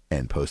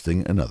 and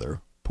posting another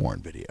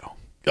porn video.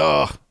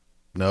 Ugh,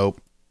 nope.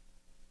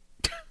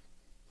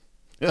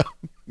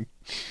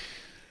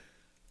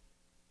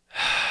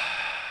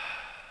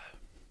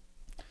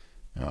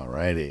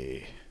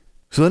 Alrighty.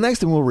 So the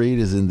next one we'll read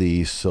is in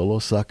the Solo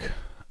Suck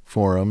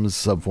forums,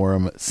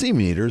 subforum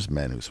Semen Eaters,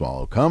 Men Who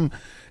Swallow Cum,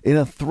 in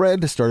a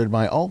thread started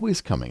by Always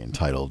Coming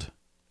entitled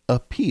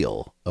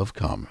Appeal of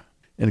Cum.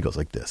 And it goes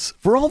like this.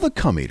 For all the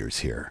cum eaters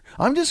here,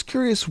 I'm just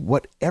curious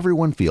what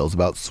everyone feels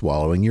about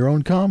swallowing your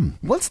own cum.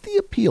 What's the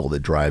appeal that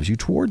drives you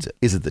towards it?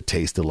 Is it the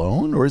taste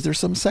alone, or is there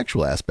some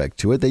sexual aspect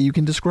to it that you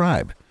can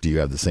describe? Do you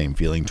have the same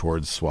feeling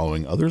towards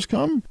swallowing others'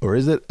 cum, or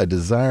is it a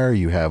desire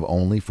you have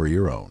only for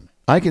your own?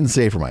 I can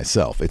say for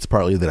myself, it's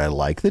partly that I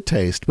like the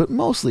taste, but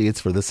mostly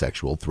it's for the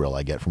sexual thrill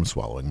I get from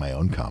swallowing my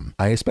own cum.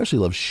 I especially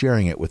love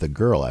sharing it with a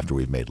girl after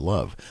we've made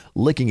love,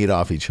 licking it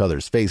off each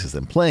other's faces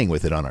and playing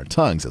with it on our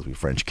tongues as we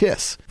French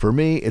kiss. For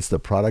me, it's the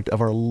product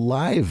of our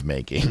live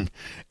making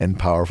and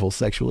powerful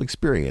sexual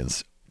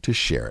experience to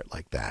share it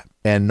like that.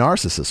 And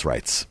Narcissus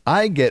writes,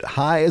 I get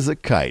high as a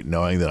kite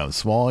knowing that I'm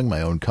swallowing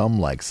my own cum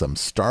like some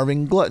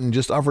starving glutton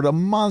just offered a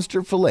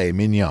monster filet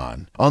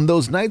mignon. On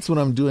those nights when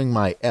I'm doing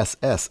my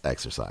SS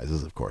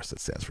exercises, of course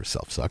that stands for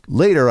self-suck,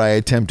 later I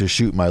attempt to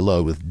shoot my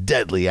load with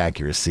deadly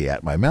accuracy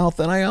at my mouth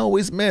and I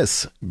always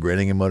miss.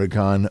 Grinning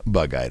emoticon,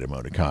 bug-eyed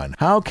emoticon.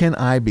 How can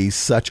I be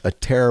such a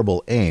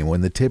terrible aim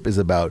when the tip is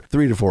about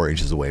 3 to 4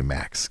 inches away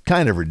max?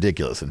 Kind of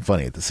ridiculous and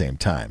funny at the same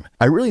time.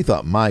 I really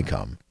thought my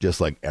cum,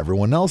 just like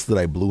everyone else that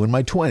I blew in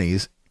my 20s,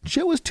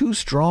 shit was too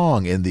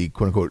strong in the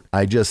quote-unquote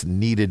I just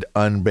needed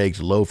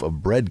unbaked loaf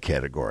of bread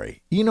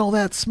category. You know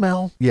that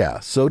smell?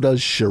 Yeah, so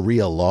does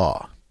Sharia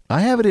law.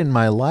 I have it in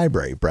my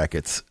library,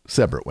 brackets,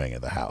 separate wing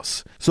of the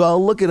house. So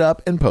I'll look it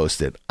up and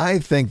post it. I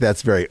think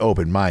that's very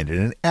open-minded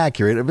and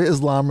accurate of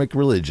Islamic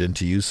religion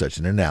to use such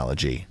an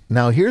analogy.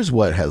 Now here's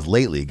what has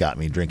lately got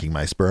me drinking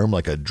my sperm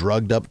like a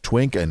drugged-up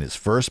twink in his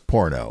first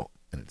porno.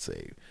 And it's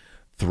a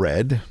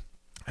thread.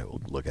 I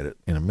will look at it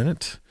in a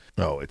minute.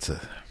 Oh, it's a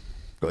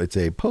It's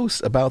a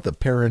post about the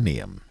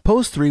perineum.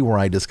 Post 3, where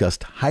I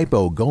discussed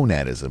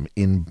hypogonadism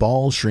in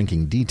ball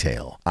shrinking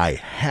detail. I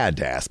had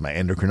to ask my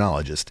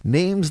endocrinologist.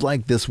 Names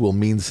like this will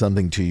mean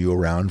something to you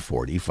around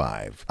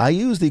 45. I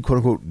use the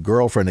quote-unquote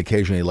girlfriend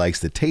occasionally likes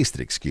to taste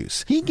it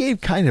excuse. He gave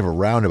kind of a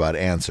roundabout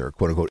answer.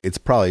 Quote-unquote, it's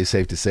probably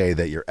safe to say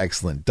that your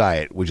excellent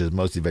diet, which is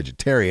mostly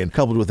vegetarian,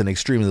 coupled with an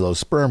extremely low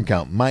sperm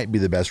count, might be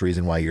the best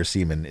reason why your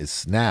semen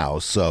is now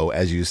so,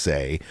 as you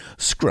say,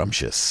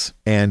 scrumptious.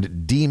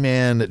 And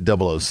D-Man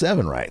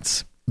 007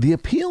 writes, the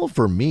appeal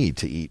for me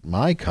to eat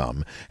my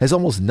cum has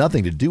almost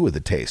nothing to do with the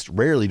taste.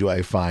 Rarely do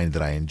I find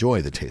that I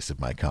enjoy the taste of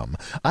my cum.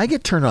 I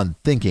get turned on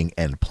thinking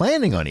and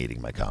planning on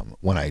eating my cum.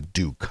 When I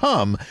do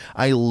cum,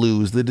 I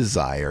lose the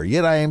desire,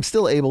 yet I am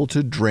still able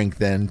to drink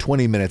then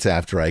 20 minutes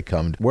after I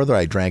cummed. Whether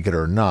I drank it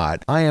or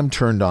not, I am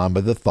turned on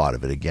by the thought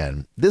of it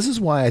again. This is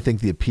why I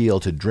think the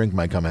appeal to drink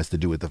my cum has to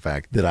do with the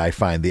fact that I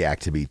find the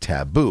act to be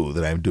taboo,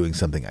 that I'm doing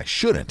something I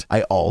shouldn't.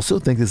 I also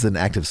think this is an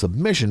act of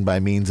submission by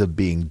means of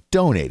being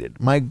donated.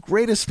 My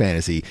greatest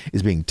fantasy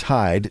is being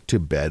tied to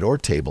bed or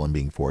table and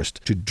being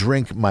forced to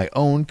drink my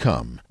own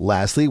cum.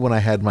 Lastly, when I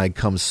had my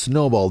cum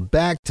snowballed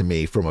back to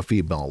me from a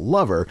female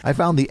lover, I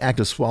found the act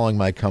of swallowing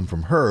my cum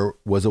from her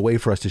was a way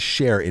for us to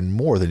share in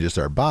more than just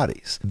our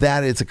bodies.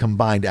 That it's a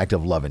combined act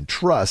of love and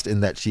trust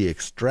in that she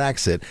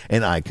extracts it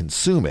and I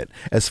consume it.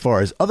 As far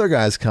as other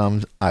guys'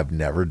 cum, I've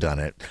never done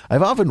it.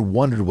 I've often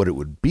wondered what it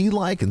would be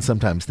like and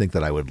sometimes think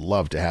that I would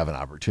love to have an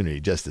opportunity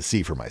just to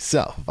see for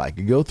myself if I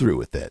could go through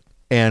with it.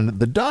 And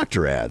the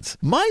doctor adds,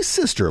 my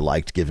sister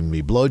liked giving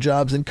me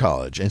blowjobs in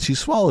college, and she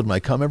swallowed my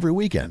cum every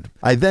weekend.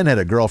 I then had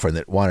a girlfriend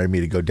that wanted me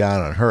to go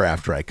down on her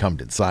after I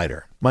cummed inside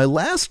her. My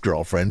last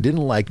girlfriend didn't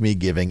like me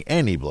giving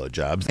any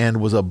blowjobs and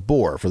was a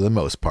bore for the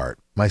most part.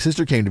 My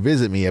sister came to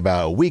visit me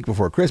about a week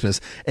before Christmas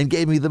and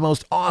gave me the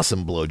most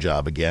awesome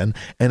blowjob again,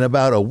 and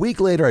about a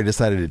week later I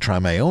decided to try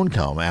my own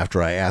cum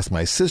after I asked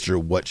my sister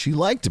what she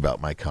liked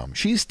about my cum.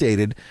 She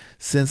stated,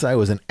 since I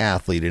was an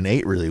athlete and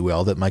ate really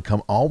well, that my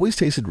cum always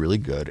tasted really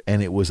good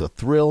and it was a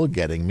thrill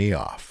getting me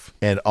off.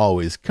 And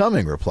Always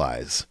Coming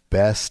replies,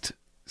 best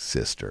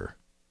sister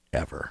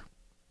ever.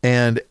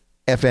 And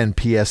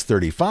FNPS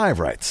 35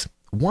 writes,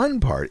 one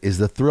part is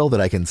the thrill that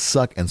I can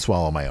suck and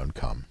swallow my own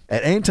cum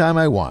at any time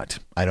I want.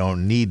 I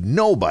don't need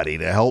nobody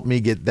to help me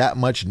get that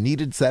much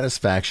needed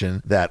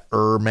satisfaction that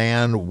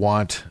man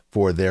want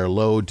for their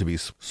load to be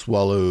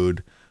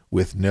swallowed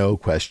with no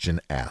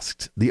question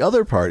asked. The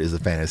other part is the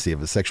fantasy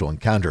of a sexual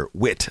encounter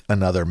with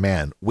another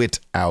man,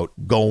 without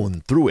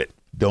going through it.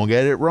 Don't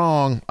get it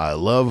wrong, I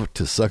love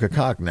to suck a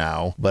cock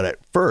now, but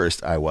at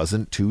first I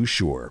wasn't too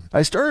sure.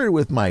 I started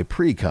with my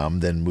pre-cum,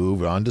 then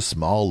moved on to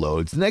small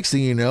loads. The next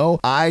thing you know,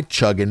 I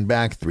chugging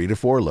back 3 to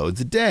 4 loads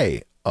a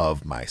day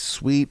of my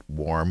sweet,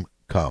 warm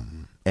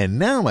cum. And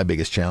now my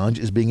biggest challenge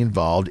is being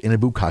involved in a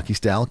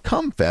bukkake-style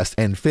cum fest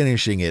and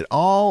finishing it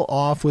all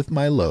off with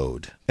my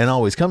load. And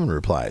Always Coming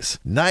replies,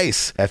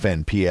 nice,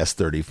 FNPS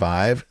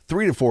 35.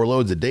 3 to 4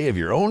 loads a day of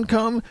your own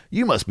cum?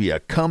 You must be a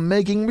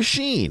cum-making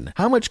machine.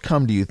 How much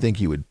cum do you think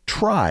you would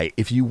try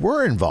if you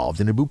were involved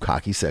in a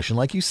bukkake session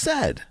like you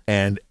said?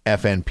 And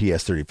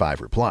FNPS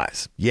 35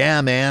 replies, yeah,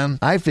 man,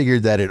 I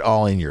figured that it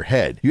all in your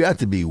head. You have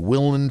to be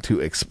willing to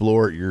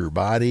explore your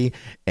body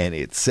and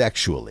it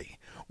sexually.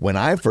 When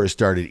I first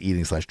started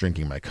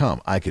eating/drinking my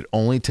cum, I could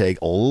only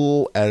take a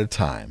little at a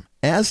time.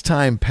 As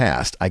time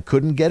passed, I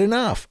couldn't get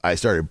enough. I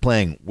started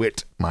playing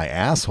with my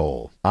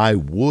asshole. I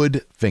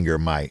would finger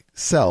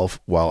myself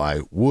while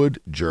I would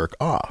jerk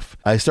off.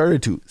 I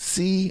started to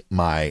see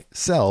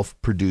myself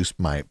produce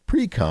my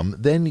pre-cum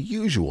than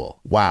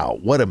usual. Wow,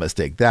 what a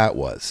mistake that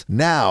was.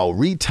 Now,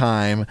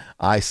 retime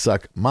I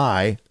suck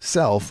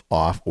myself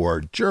off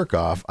or jerk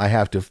off, I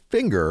have to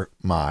finger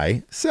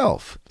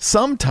myself.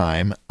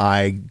 Sometime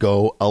I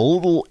go a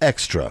little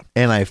extra,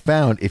 and I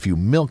found if you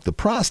milk the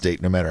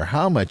prostate, no matter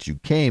how much you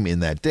came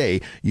in that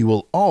day, you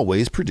will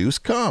always produce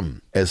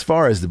cum. As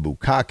far as the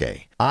bukkake,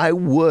 I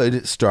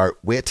would start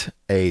with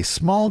a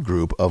small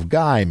group of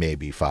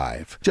maybe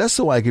 5, just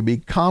so I could be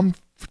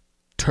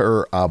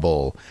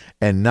comfortable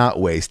and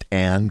not waste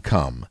and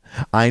cum.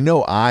 I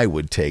know I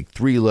would take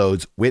 3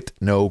 loads with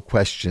no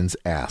questions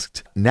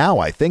asked. Now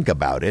I think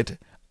about it,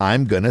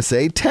 I'm gonna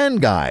say 10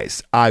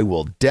 guys. I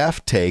will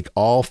take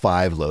all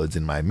 5 loads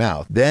in my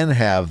mouth, then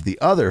have the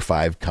other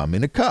 5 come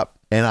in a cup,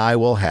 and I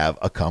will have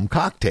a cum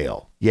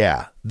cocktail.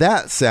 Yeah,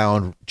 that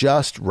sounds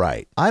just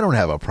right. I don't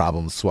have a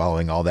problem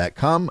swallowing all that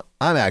cum.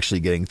 I'm actually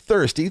getting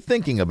thirsty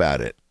thinking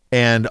about it.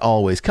 And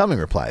Always Coming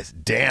replies,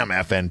 damn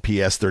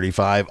FNPS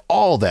 35,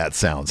 all that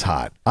sounds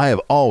hot. I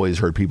have always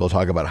heard people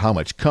talk about how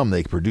much cum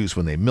they produce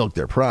when they milk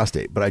their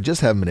prostate, but I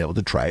just haven't been able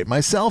to try it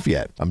myself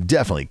yet. I'm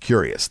definitely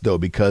curious, though,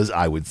 because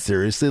I would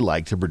seriously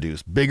like to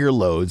produce bigger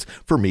loads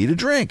for me to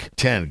drink.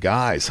 10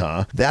 guys,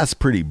 huh? That's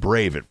pretty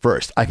brave at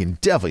first. I can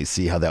definitely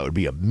see how that would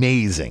be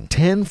amazing.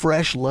 10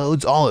 fresh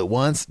loads all at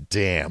once?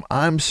 Damn,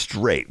 I'm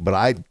straight,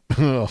 but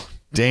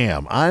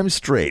Damn, I'm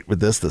straight with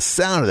this. The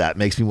sound of that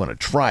makes me want to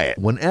try it.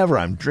 Whenever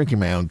I'm drinking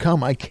my own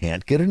cum, I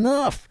can't get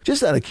enough.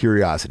 Just out of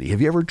curiosity, have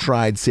you ever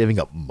tried saving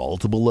up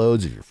multiple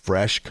loads of your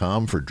fresh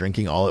cum for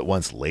drinking all at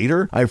once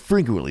later? I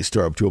frequently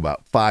store up to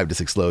about 5 to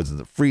 6 loads in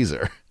the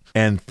freezer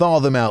and thaw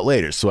them out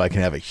later so I can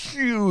have a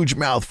huge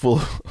mouthful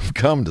of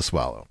cum to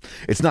swallow.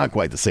 It's not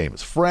quite the same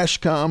as fresh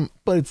cum,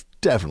 but it's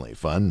definitely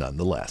fun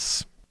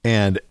nonetheless.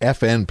 And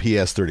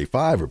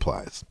FNPS35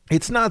 replies,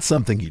 it's not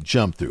something you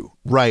jump through,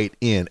 right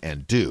in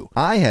and do.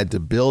 I had to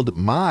build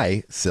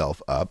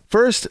myself up.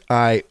 First,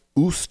 I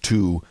used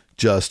to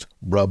just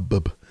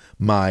rub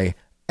my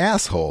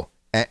asshole,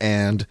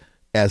 and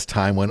as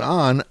time went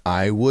on,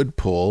 I would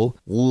pull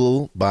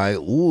l by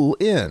l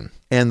in.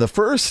 And the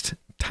first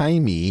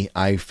timey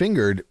I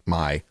fingered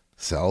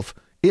myself,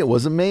 it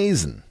was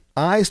amazing.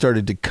 I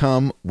started to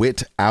come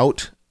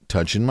without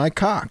touching my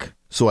cock.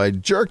 So I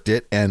jerked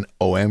it, and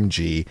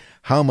OMG,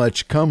 how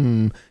much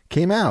cum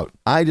came out.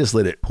 I just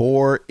let it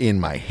pour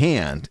in my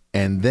hand,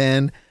 and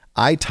then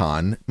I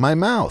ton my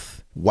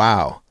mouth.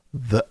 Wow,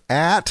 the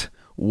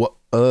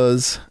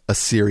was a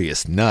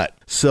serious nut.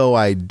 So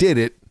I did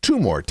it 2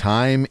 more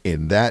times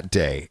in that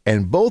day,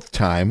 and both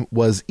time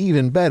was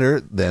even better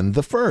than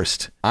the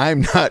first.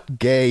 I'm not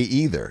gay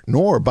either,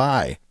 nor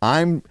bi.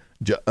 I'm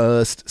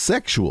just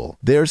sexual.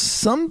 There's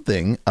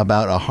something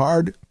about a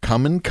hard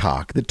coming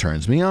cock that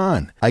turns me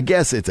on. I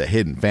guess it's a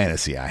hidden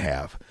fantasy I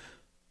have.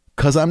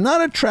 'Cause I'm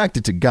not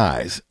attracted to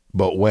guys,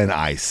 but when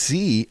I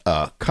see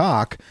a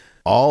cock,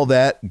 all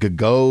that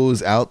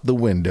goes out the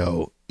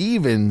window,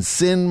 even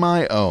sin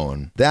my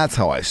own. That's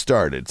how I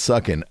started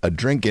sucking a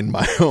drinking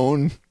my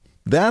own.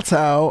 That's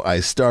how I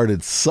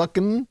started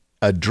sucking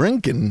a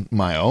drinking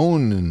my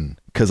own.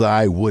 'Cause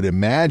I would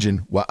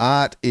imagine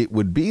what it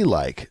would be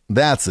like.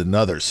 That's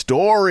another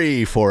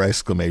story, 4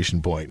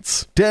 exclamation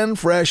points. 10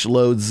 fresh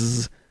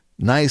loads,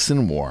 nice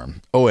and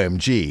warm.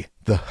 OMG,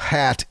 the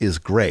hat is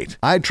great.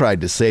 I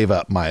tried to save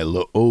up my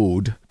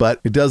load, but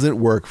it doesn't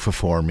work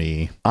for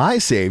me. I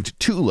saved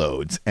 2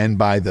 loads, and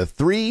by the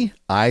 3,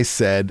 I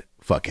said,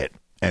 fuck it,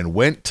 and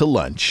went to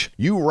lunch.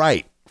 You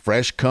right,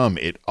 fresh cum,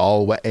 it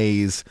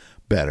always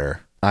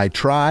better. I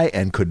try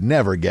and could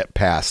never get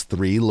past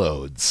 3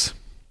 loads.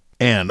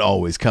 And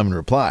always coming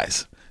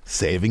replies,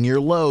 saving your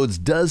loads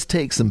does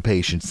take some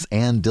patience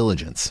and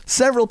diligence.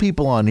 Several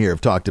people on here have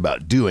talked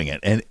about doing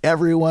it, and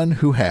everyone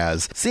who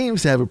has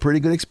seems to have a pretty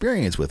good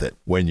experience with it.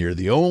 When you're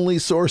the only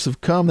source of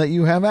cum that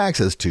you have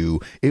access to,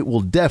 it will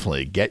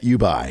definitely get you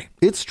by.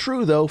 It's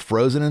true though,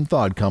 frozen and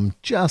thawed cum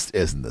just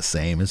isn't the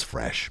same as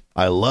fresh.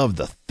 I love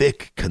the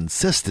thick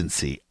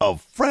consistency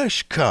of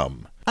fresh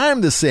cum.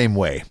 I'm the same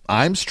way.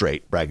 I'm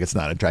straight, brackets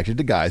not attracted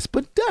to guys,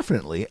 but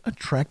definitely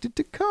attracted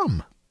to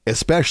cum.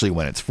 Especially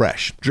when it's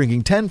fresh.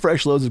 Drinking 10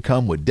 fresh loads of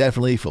cum would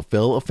definitely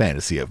fulfill a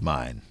fantasy of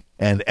mine.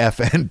 And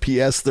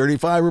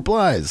FNPS35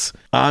 replies,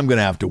 I'm going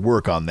to have to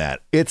work on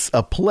that. It's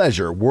a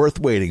pleasure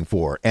worth waiting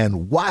for.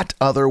 And what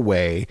other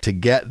way to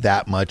get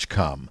that much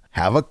cum?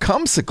 Have a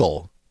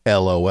cumsicle.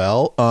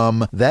 LOL.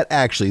 That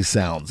actually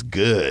sounds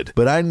good.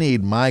 But I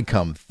need my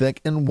cum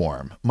thick and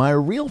warm. My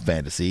real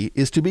fantasy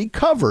is to be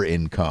covered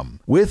in cum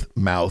with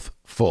mouth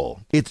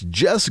full. It's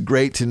just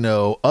great to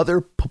know other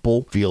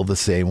people feel the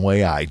same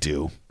way I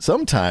do.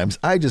 Sometimes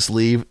I just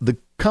leave the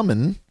cum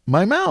in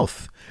my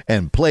mouth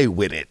and play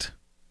with it.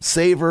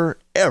 Savor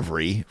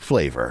every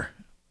flavor.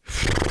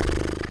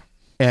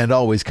 And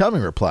always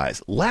coming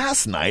replies,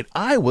 last night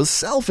I was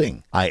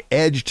selfing. I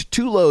edged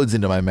 2 loads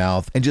into my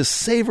mouth and just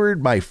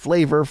savored my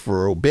flavor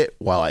for a bit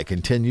while I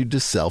continued to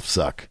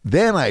self-suck.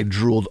 Then I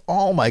drooled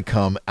all my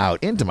cum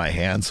out into my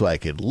hand so I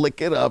could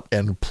lick it up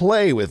and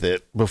play with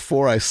it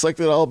before I sucked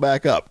it all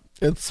back up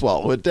and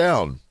swallow it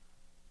down.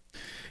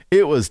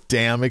 It was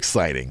damn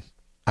exciting.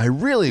 I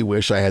really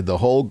wish I had the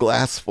whole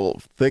glass full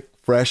of thick,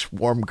 fresh,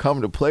 warm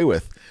cum to play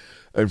with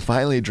and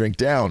finally drink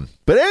down.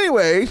 But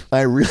anyway,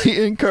 I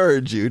really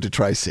encourage you to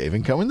try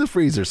saving cum in the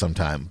freezer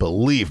sometime.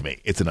 Believe me,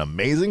 it's an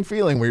amazing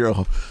feeling where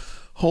you're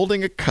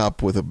holding a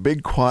cup with a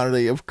big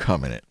quantity of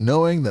cum in it,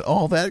 knowing that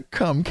all that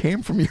cum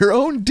came from your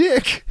own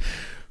dick.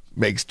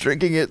 Makes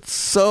drinking it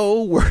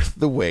so worth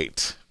the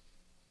wait.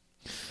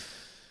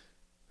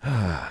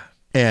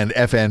 And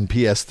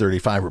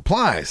FNPS35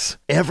 replies,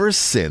 ever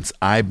since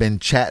I've been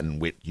chatting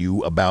with you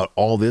about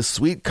all this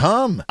sweet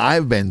cum,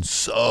 I've been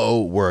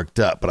so worked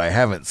up, but I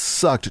haven't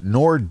sucked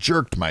nor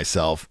jerked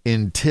myself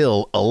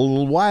until a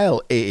little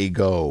while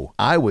ago.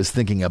 I was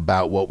thinking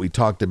about what we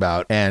talked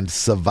about and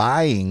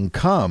surveying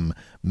cum,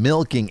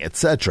 milking,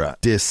 etc.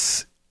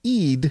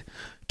 Decide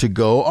to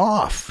go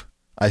off.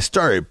 I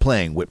started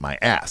playing with my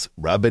ass,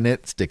 rubbing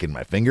it, sticking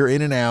my finger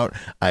in and out.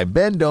 I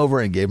bend over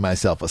and gave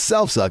myself a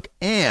self-suck,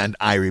 and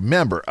I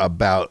remember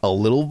about a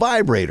little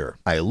vibrator.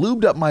 I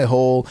lubed up my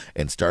hole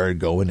and started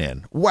going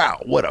in.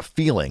 Wow, what a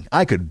feeling.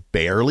 I could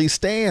barely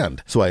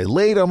stand. So I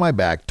laid on my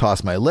back,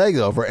 tossed my leg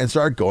over, and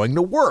started going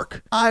to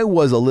work. I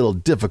was a little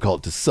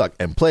difficult to suck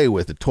and play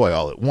with the toy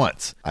all at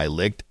once. I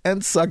licked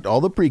and sucked all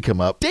the pre-cum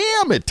up.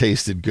 Damn, it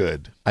tasted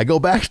good. I go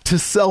back to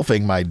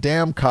selfing my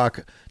damn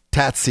cock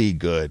tatsy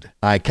good.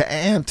 I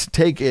can't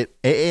take it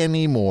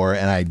anymore,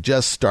 and I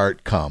just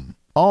start cum.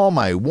 All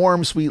my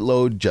warm, sweet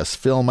load just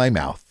fill my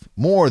mouth.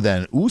 More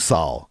than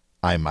oosal,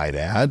 I might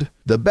add.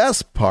 The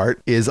best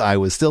part is I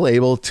was still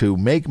able to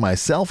make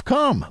myself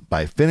come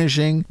by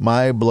finishing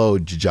my blow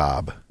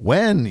job.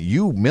 When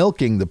you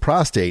milking the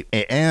prostate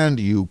and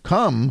you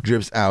cum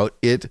drips out,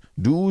 it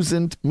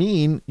doesn't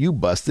mean you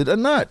busted a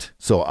nut.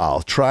 So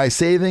I'll try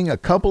saving a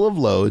couple of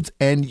loads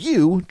and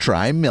you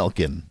try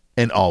milking.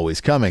 And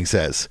Always Coming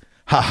says,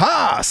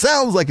 "Ha-ha!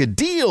 Sounds like a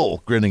deal!"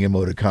 Grinning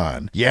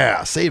emoticon.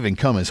 Yeah, saving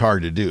cum is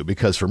hard to do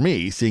because for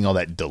me, seeing all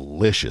that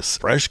delicious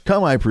fresh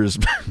cum I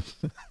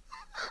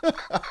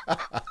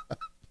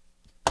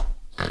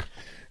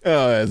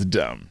Oh, that's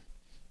dumb.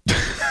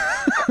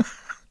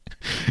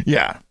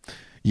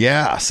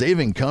 Yeah,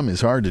 saving cum is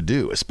hard to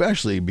do,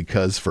 especially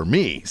because for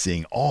me,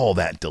 seeing all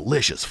that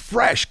delicious,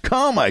 fresh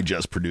cum I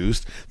just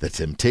produced, the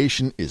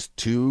temptation is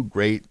too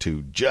great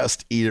to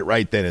just eat it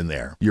right then and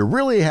there. You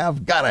really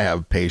have got to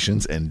have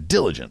patience and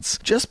diligence.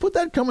 Just put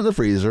that cum in the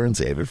freezer and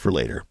save it for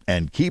later.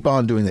 And keep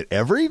on doing it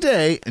every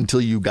day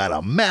until you got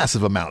a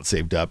massive amount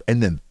saved up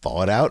and then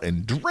thaw it out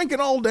and drink it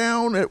all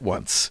down at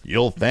once.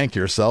 You'll thank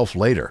yourself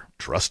later.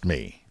 Trust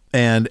me.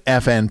 And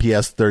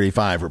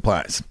FNPS35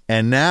 replies,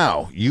 "And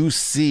now you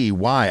see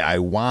why I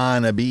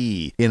wanna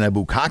be in a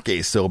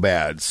bukkake so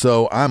bad.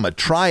 So I'ma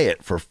try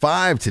it for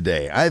 5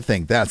 today. I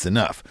think that's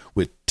enough.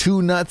 With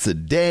 2 nuts a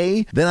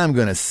day, then I'm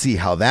gonna see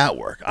how that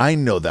works. I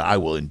know that I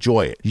will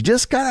enjoy it. You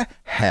just gotta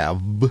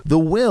have the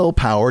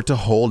willpower to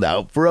hold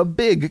out for a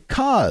big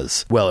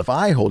cause. Well, if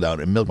I hold out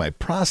and milk my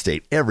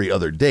prostate every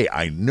other day,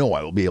 I know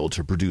I will be able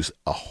to produce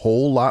a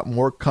whole lot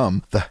more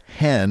cum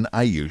than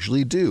I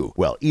usually do.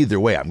 Well, either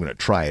way, I'm gonna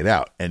try it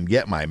out and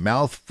get my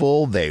mouth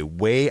full the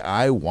way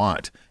I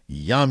want.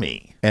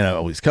 Yummy." And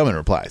Always Coming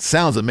replies,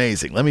 "Sounds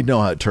amazing. Let me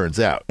know how it turns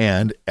out."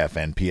 And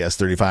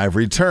FNPS35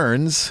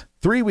 returns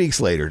 3 weeks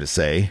later to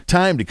say,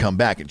 "Time to come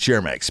back and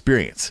share my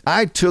experience.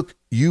 I took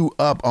you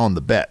up on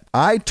the bet.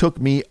 I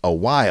took me a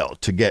while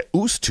to get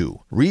used to.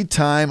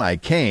 Time I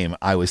came,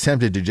 I was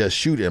tempted to just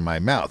shoot in my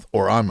mouth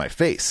or on my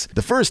face.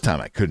 The first time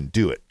I couldn't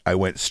do it. I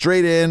went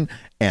straight in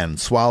and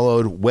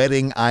swallowed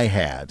wedding I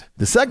had.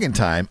 The second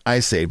time, I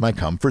saved my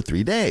cum for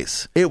 3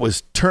 days. It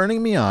was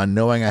turning me on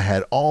knowing I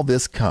had all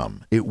this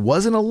cum. It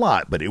wasn't a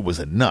lot, but it was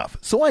enough,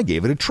 so I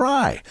gave it a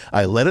try.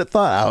 I let it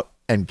thaw out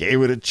and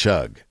gave it a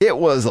chug. It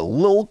was a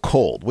little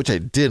cold, which I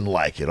didn't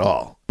like at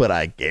all, but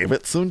I gave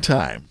it some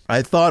time.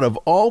 I thought of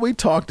all we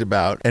talked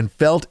about and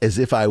felt as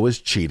if I was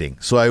cheating,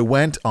 so I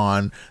went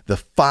on the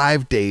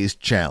 5 days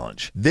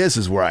challenge. This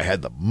is where I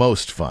had the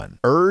most fun.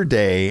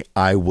 Day,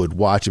 I would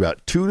watch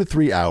about 2 to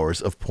 3 hours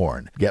of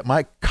porn. Get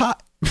my cock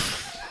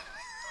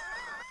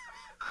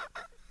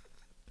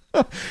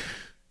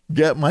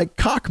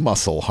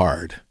muscle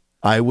hard.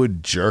 I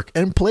would jerk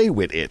and play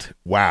with it.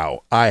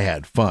 Wow, I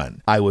had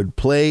fun. I would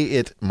play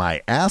it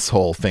my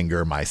asshole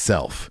finger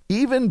myself.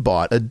 Even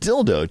bought a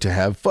dildo to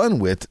have fun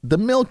with the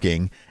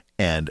milking,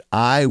 and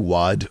I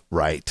wad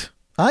right.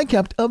 I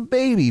kept a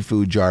baby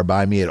food jar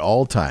by me at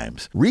all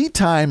times.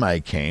 Time I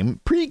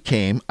came,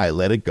 pre-came, I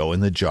let it go in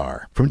the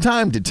jar. From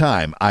time to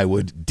time, I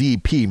would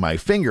DP my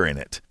finger in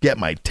it, get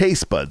my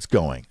taste buds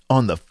going.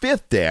 On the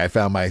 5th day, I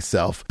found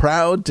myself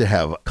proud to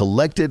have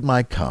collected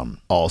my cum.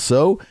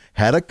 Also,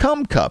 had a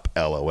cum cup,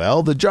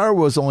 LOL. The jar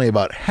was only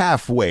about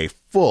halfway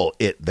full,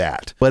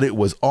 but it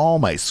was all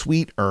my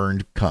sweet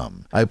earned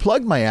cum. I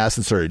plugged my ass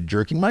and started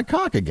jerking my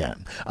cock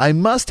again. I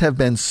must have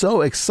been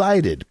so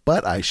excited,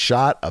 but I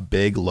shot a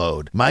big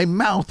load. My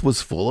mouth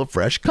was full of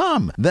fresh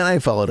cum. Then I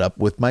followed up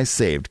with my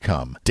saved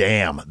cum.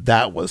 Damn,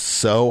 that was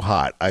so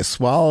hot. I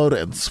swallowed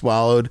and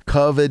swallowed,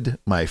 covered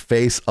my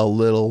face a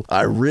little.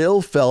 I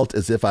real felt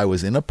as if I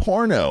was in a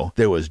porno.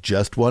 There was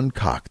just one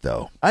cock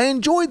though. I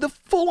enjoyed the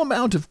full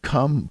amount of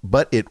cum,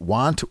 but it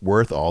wa'n't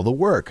worth all the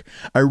work.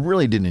 I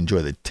really didn't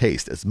enjoy the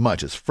taste as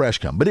much as fresh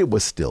cum, but it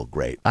was still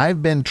great.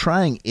 I've been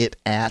trying it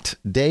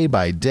day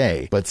by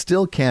day, but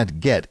still can't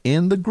get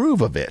in the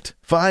groove of it.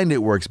 Find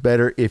it works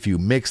better if you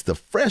mix the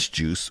fresh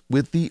juice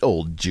with the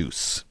old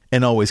juice."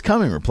 And Always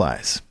Coming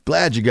replies,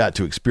 "Glad you got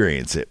to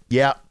experience it.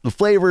 Yeah, the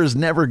flavor is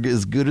never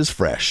as good as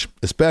fresh,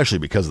 especially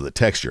because of the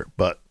texture.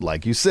 But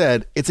like you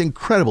said, it's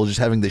incredible just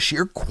having the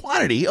sheer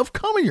quantity of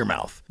cum in your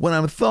mouth. When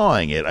I'm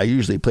thawing it, I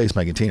usually place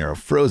my container of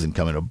frozen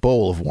cum in a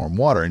bowl of warm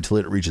water until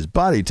it reaches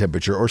body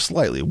temperature or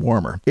slightly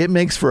warmer. It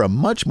makes for a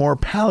much more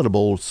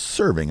palatable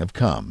serving of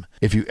cum.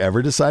 If you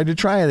ever decide to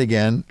try it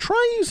again,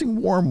 try using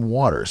warm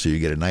water so you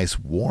get a nice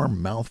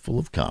warm mouthful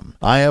of cum.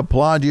 I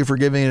applaud you for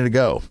giving it a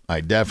go.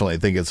 I definitely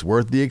think it's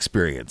worth the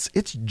experience.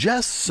 It's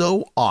just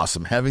so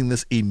awesome having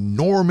this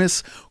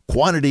enormous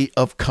quantity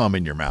of cum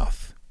in your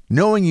mouth.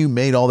 Knowing you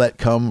made all that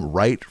cum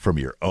right from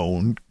your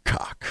own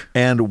cock.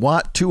 And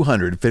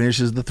Watt200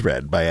 finishes the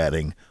thread by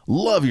adding,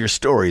 love your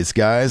stories,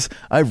 guys.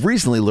 I've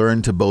recently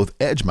learned to both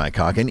edge my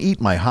cock and eat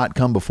my hot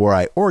cum before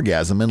I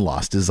orgasm and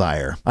lost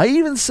desire. I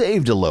even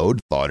saved a load,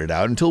 thawed it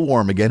out until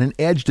warm again, and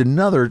edged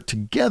another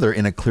together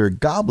in a clear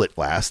goblet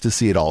glass to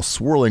see it all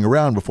swirling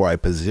around before I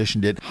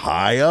positioned it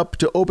high up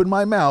to open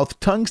my mouth,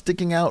 tongue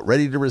sticking out,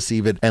 ready to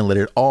receive it, and let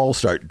it all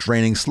start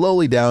draining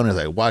slowly down as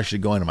I watched it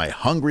go into my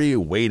hungry,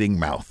 waiting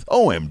mouth.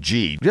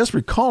 OMG, just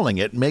recalling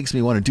it makes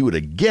me want to do it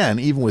again,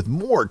 even with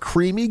more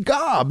creamy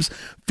gobs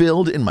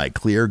filled in my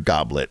clear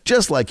goblet,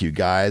 just like you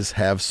guys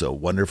have so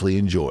wonderfully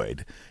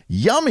enjoyed.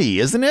 Yummy,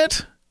 isn't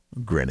it?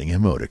 Grinning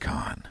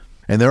emoticon.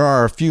 And there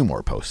are a few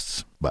more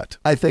posts, but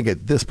I think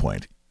at this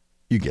point,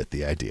 you get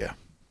the idea.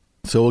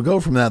 So we'll go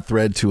from that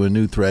thread to a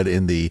new thread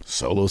in the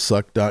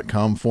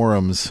solosuck.com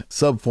forums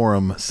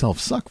subforum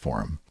Self-Suck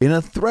forum in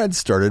a thread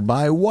started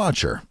by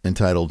Watcher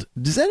entitled,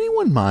 Does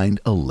anyone mind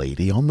a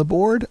lady on the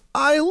board?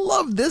 I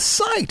love this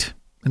site.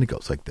 And it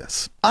goes like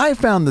this. I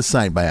found the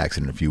site by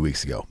accident a few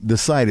weeks ago. The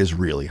site is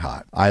really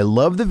hot. I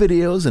love the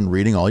videos and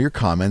reading all your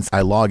comments.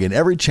 I log in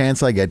every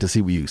chance I get to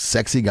see what you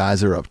sexy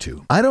guys are up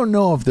to. I don't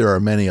know if there are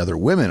many other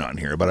women on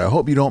here, but I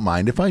hope you don't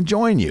mind if I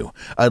join you.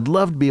 I'd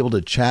love to be able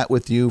to chat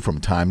with you from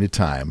time to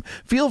time.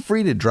 Feel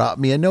free to drop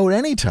me a note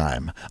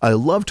anytime. I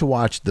love to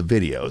watch the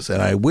videos,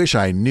 and I wish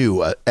I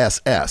knew a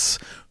SS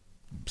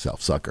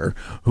self-sucker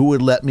who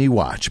would let me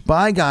watch.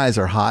 Bi guys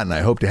are hot, and I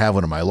hope to have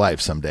one in my life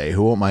someday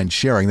who won't mind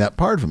sharing that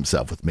part of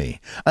himself with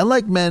me. I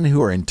like men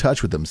who are in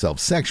touch with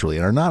themselves sexually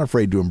and are not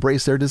afraid to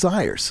embrace their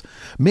desires.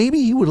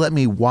 Maybe he would let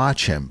me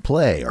watch him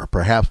play or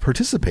perhaps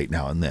participate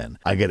now and then.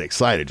 I get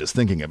excited just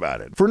thinking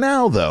about it. For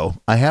now, though,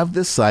 I have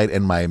this site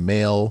and my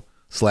male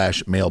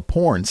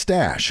porn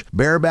stash.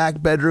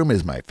 Bareback Bedroom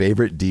is my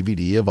favorite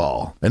DVD of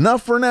all.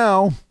 Enough for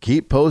now.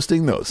 Keep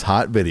posting those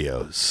hot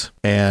videos.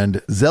 And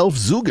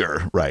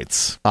Zelfzuger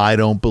writes, I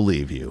don't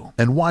believe you.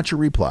 And Watcher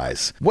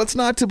replies, what's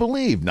not to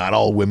believe? Not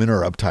all women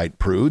are uptight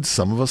prudes.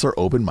 Some of us are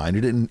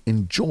open-minded and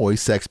enjoy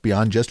sex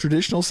beyond just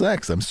traditional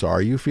sex. I'm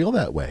sorry you feel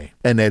that way.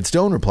 And Ed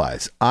Stone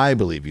replies, I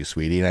believe you,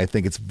 sweetie, and I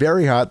think it's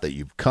very hot that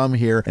you've come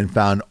here and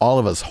found all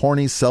of us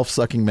horny,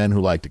 self-sucking men who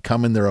like to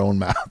come in their own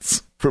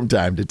mouths from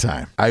time to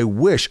time. I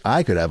wish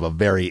I could have a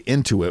very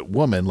into it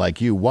woman like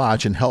you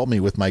watch and help me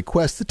with my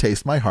quest to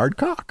taste my hard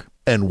cock.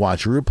 And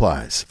Watcher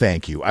replies,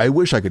 thank you. I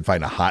wish I could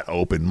find a hot,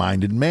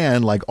 open-minded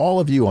man like all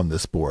of you on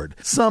this board.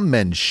 Some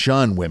men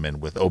shun women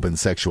with open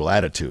sexual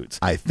attitudes.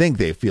 I think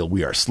they feel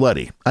we are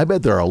slutty. I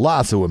bet there are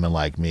lots of women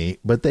like me,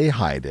 but they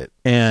hide it.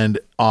 And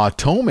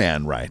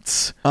Automan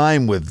writes,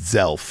 I'm with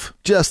Zelf.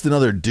 Just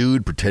another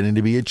dude pretending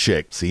to be a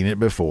chick. Seen it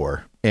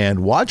before.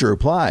 And Watcher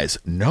replies,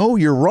 no,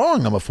 you're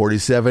wrong. I'm a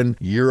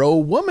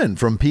 47-year-old woman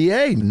from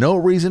PA. No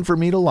reason for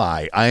me to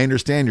lie. I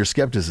understand your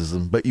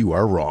skepticism, but you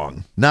are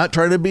wrong. Not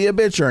trying to be a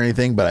bitch or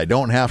anything, but I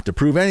don't have to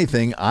prove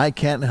anything. I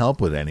can't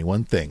help what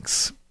anyone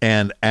thinks.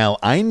 And Al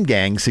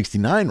Eingang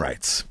 69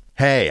 writes,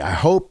 hey, I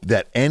hope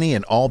that any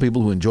and all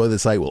people who enjoy the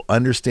site will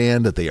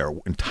understand that they are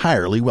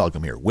entirely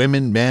welcome here.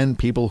 Women, men,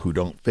 people who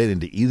don't fit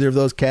into either of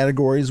those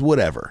categories,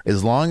 whatever.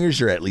 As long as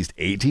you're at least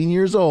 18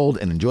 years old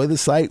and enjoy the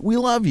site, we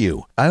love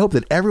you. I hope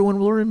that everyone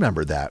will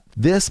remember that.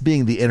 This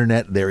being the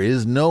internet, there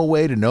is no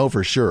way to know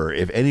for sure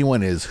if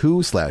anyone is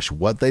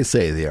who/what they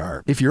say they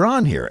are. If you're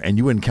on here and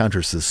you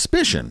encounter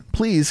suspicion,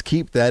 please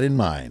keep that in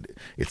mind.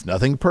 It's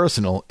nothing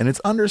personal, and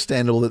it's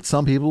understandable that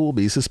some people will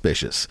be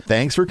suspicious.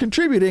 Thanks for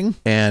contributing.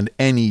 And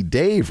any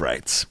Dave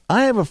writes,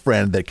 I have a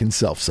friend that can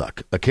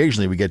self-suck.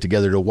 Occasionally we get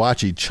together to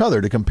watch each other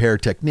to compare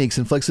techniques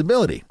and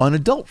flexibility. On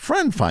Adult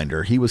Friend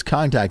Finder, he was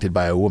contacted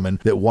by a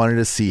woman that wanted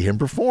to see him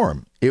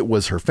perform. It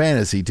was her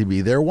fantasy to be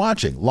there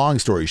watching. Long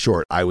story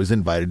short, I was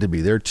invited to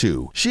be there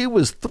too. She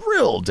was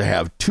thrilled to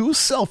have two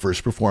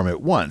selfers perform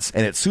at once,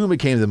 and it soon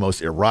became the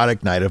most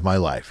erotic night of my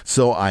life.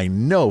 So I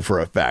know for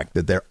a fact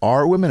that there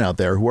are women out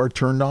there who are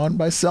turned on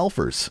by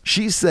selfers.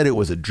 She said it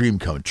was a dream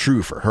come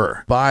true for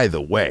her. By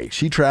the way,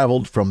 she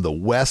traveled from the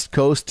West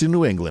Coast to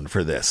New England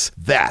for this.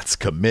 That's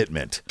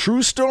commitment.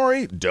 True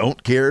story,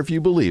 don't care if you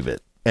believe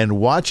it. And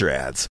Watcher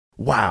adds,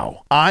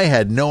 wow, I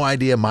had no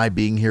idea my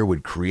being here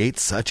would create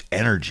such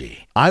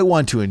energy. I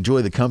want to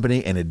enjoy the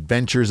company and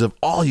adventures of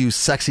all you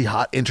sexy,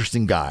 hot,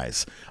 interesting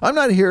guys. I'm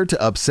not here to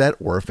upset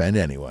or offend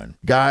anyone.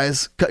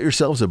 Guys, cut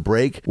yourselves a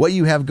break. What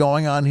you have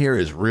going on here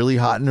is really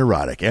hot and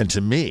erotic. And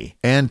to me,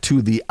 and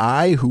to the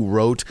I who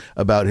wrote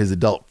about his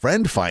Adult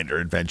Friend Finder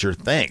adventure,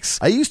 thanks.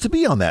 I used to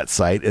be on that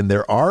site, and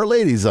there are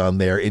ladies on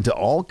there into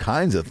all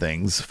kinds of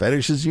things,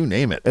 fetishes, you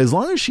name it. As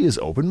long as she is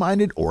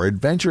open-minded or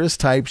adventurous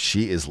type,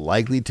 she is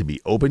likely to be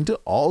open to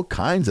all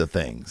kinds of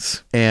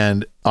things.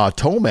 And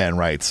Automan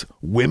writes,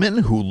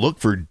 women who look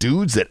for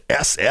dudes at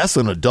SS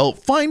on Adult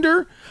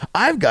Finder?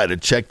 I've got to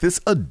check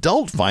this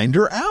Adult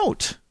Finder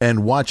out.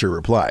 And Watcher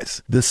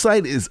replies, the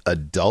site is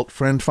Adult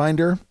Friend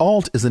Finder.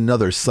 Alt is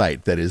another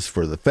site that is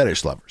for the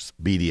fetish lovers.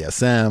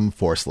 BDSM,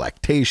 forced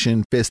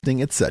lactation,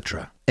 fisting,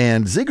 etc.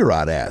 And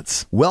Ziggurat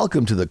adds,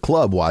 welcome to the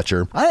club,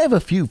 Watcher. I have a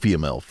few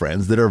female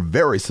friends that are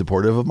very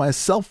supportive of my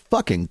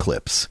self-fucking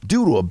clips.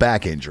 Due to a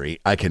back injury,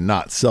 I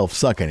cannot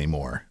self-suck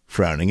anymore.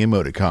 frowning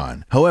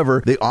emoticon.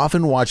 However, they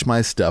often watch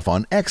my stuff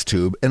on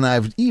Xtube, and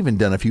I've even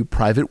done a few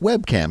private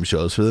webcam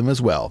shows for them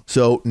as well.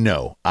 So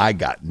no, I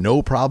got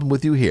no problem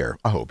with you here.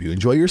 I hope you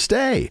enjoy your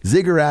stay.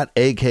 Ziggurat,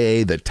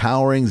 aka the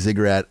Towering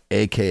Ziggurat,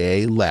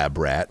 aka Lab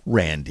Rat,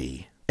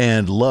 Randy.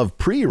 And Love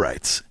Pre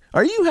writes,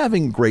 are you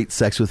having great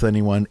sex with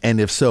anyone? And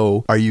if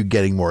so, are you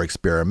getting more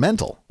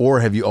experimental?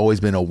 Or have you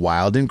always been a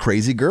wild and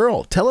crazy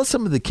girl? Tell us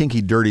some of the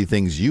kinky, dirty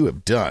things you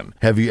have done.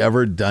 Have you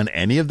ever done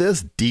any of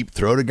this? Deep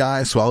throat a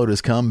guy, swallowed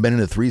his cum, been in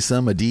a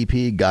threesome, a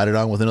DP, got it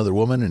on with another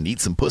woman, and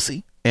eat some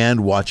pussy?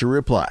 And watch your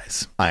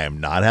replies. I am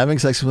not having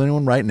sex with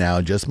anyone right now,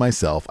 just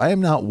myself. I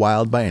am not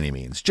wild by any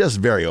means, just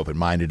very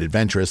open-minded,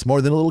 adventurous,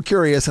 more than a little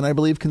curious, and I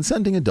believe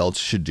consenting adults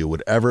should do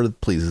whatever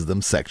pleases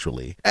them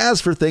sexually.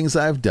 As for things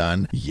I've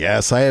done,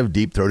 yes, I have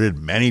deep-throated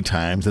many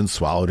times and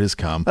swallowed his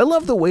cum. I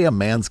love the way a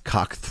man's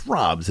cock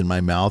throbs in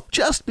my mouth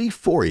just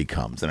before he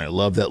comes, and I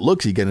love that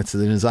look he gets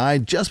in his eye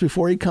just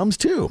before he comes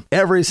too.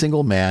 Every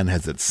single man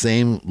has that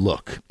same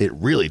look. It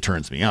really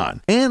turns me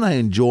on, and I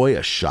enjoy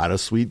a shot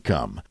of sweet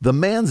cum. The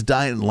man's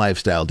diet and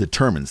lifestyle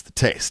determines the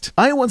taste.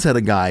 I once had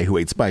a guy who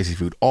ate spicy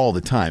food all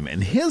the time,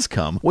 and his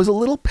cum was a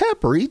little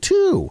peppery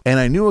too. And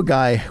I knew a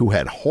guy who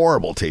had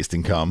horrible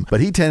tasting cum,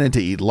 but he tended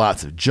to eat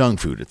lots of junk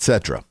food,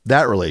 etc.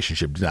 That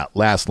relationship did not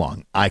last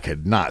long. I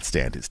could not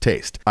stand his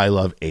taste. I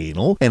love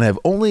anal, and have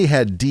only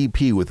had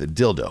DP with a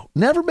dildo.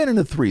 Never been in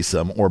a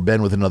threesome or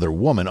been with another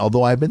woman,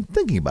 although I've been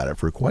thinking about it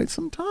for quite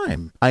some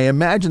time. I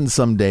imagine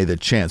someday the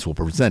chance will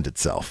present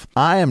itself.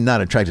 I am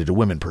not attracted to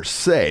women per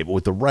se, but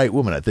with the right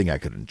woman I think I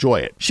could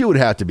enjoy it. She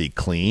would have to be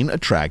clean,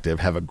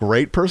 attractive, have a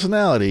great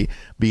personality,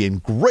 be in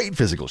great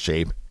physical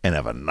shape, and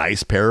have a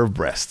nice pair of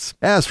breasts.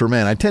 As for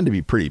men, I tend to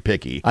be pretty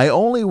picky. I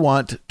only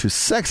want to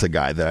sex a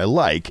guy that I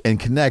like and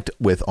connect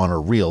with on a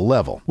real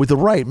level. With the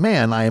right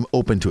man, I am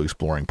open to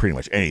exploring pretty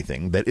much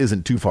anything that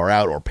isn't too far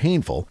out or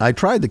painful. I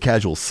tried the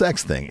casual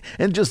sex thing,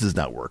 and it just does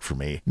not work for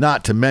me.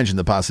 Not to mention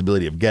the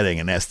possibility of getting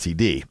an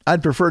STD.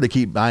 I'd prefer to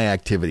keep my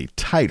activity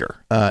tighter.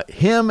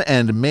 Him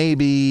and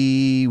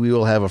maybe we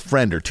will have a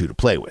friend or two to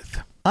play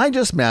with. I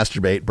just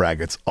masturbate,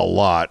 brackets, a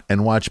lot,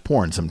 and watch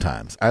porn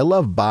sometimes. I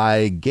love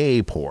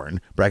gay porn,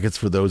 brackets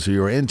for those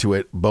who are into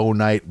it. Bo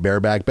Night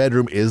Bareback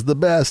Bedroom is the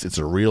best. It's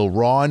a real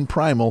raw and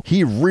primal.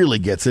 He really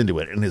gets into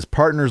it, and his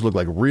partners look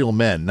like real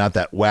men, not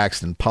that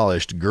waxed and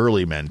polished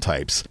girly men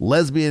types.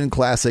 Lesbian,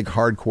 classic,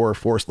 hardcore,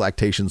 forced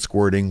lactation,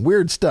 squirting,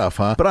 weird stuff,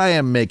 huh? But I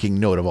am making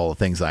note of all the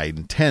things I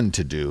intend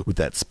to do with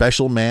that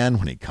special man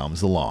when he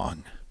comes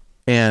along.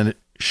 And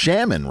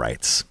Shaman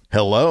writes,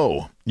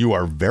 hello. You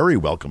are very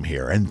welcome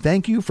here, and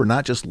thank you for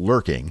not just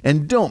lurking,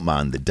 and don't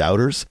mind the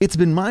doubters. It's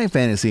been my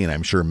fantasy, and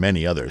I'm sure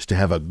many others, to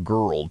have a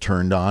girl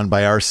turned on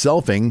by our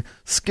selfing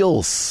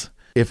skills.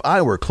 If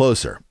I were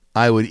closer,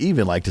 I would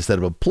even like to set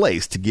up a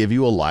place to give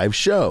you a live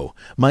show.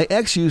 My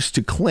ex used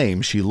to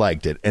claim she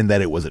liked it and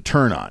that it was a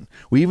turn on.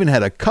 We even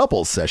had a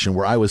couples session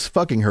where I was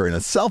fucking her in a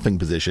selfing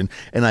position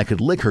and I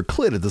could lick her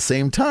clit at the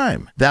same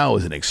time. That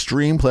was an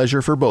extreme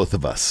pleasure for both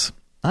of us.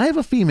 I have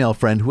a female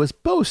friend who has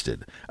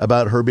boasted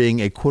about her being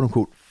a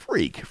quote-unquote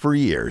freak for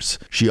years.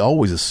 She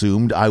always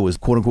assumed I was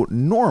quote-unquote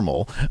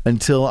normal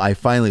until I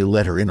finally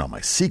let her in on my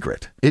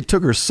secret. It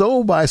took her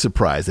so by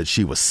surprise that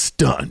she was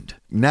stunned.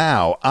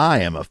 Now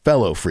I am a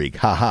fellow freak,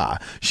 haha.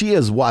 She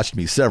has watched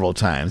me several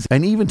times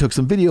and even took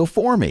some video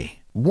for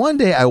me. One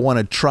day I want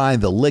to try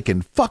the lick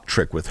and fuck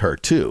trick with her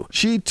too.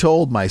 She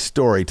told my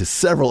story to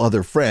several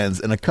other friends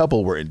and a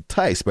couple were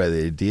enticed by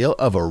the idea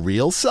of a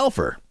real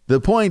selfer. The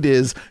point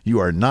is, you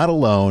are not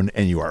alone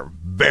and you are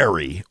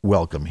very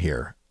welcome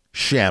here.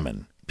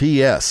 Shaman.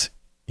 P.S.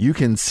 You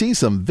can see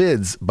some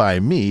vids by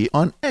me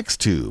on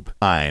Xtube.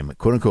 I'm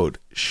quote-unquote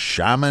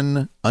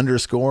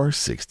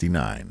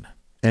shaman_69.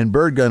 And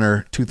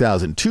Birdgunner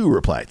 2002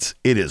 replies,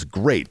 it is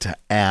great to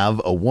have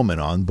a woman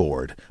on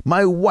board.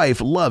 My wife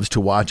loves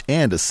to watch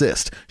and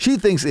assist. She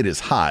thinks it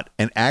is hot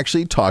and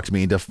actually talked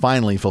me into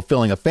finally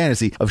fulfilling a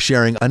fantasy of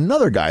sharing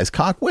another guy's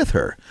cock with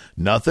her.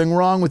 Nothing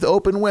wrong with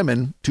open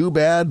women. Too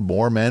bad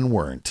more men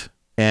weren't.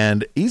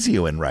 And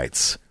Ezioin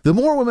writes, the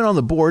more women on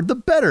the board, the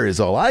better is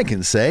all I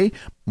can say.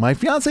 My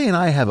fiance and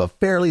I have a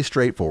fairly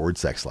straightforward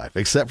sex life,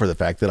 except for the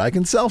fact that I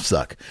can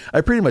self-suck. I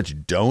pretty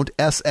much don't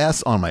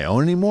SS on my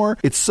own anymore.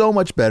 It's so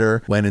much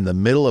better when in the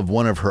middle of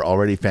one of her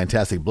already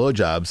fantastic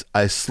blowjobs,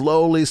 I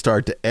slowly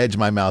start to edge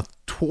my mouth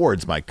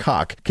towards my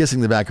cock, kissing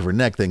the back of her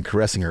neck, then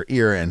caressing her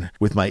ear, and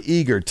with my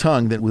eager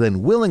tongue,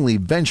 then willingly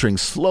venturing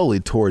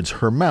slowly towards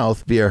her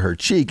mouth via her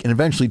cheek and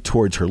eventually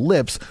towards her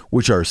lips,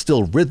 which are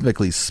still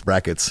rhythmically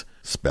brackets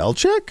spell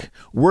check,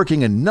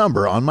 working a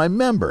number on my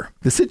member.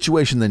 The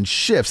situation then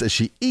shifts as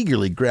she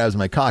eagerly grabs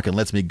my cock and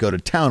lets me go to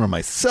town on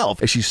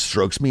myself as she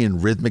strokes me in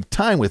rhythmic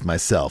time with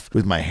myself.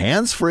 With my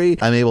hands free,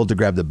 I'm able to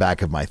grab the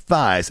back of my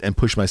thighs and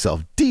push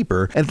myself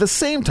deeper, and at the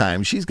same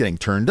time, she's getting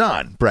turned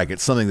on,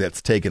 brackets something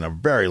that's taken a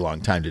very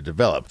long time to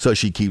develop. So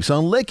she keeps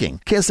on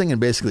licking, kissing, and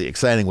basically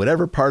exciting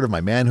whatever part of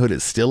my manhood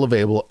is still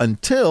available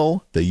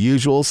until the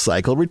usual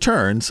cycle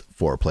returns,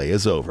 foreplay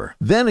is over.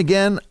 Then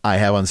again, I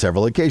have on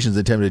several occasions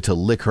attempted to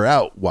lick her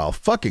out while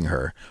fucking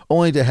her,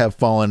 only to have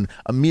fallen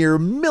a mere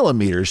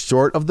millimeter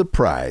short of the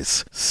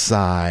prize.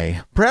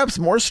 Sigh. Perhaps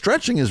more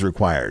stretching is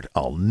required.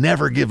 I'll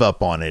never give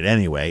up on it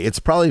anyway. It's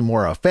probably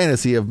more a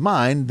fantasy of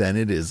mine than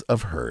it is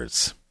of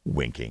hers.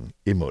 Winking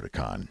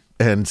emoticon.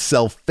 And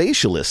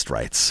Self-Facialist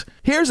writes,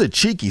 here's a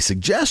cheeky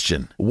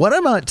suggestion. What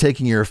about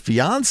taking your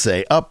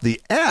fiance up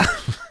the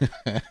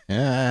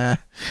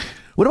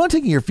What about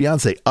taking your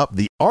fiance up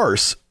the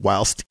arse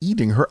whilst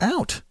eating her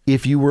out?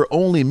 If you were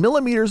only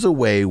millimeters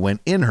away when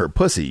in her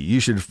pussy, you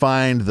should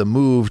find the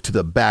move to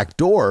the back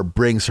door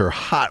brings her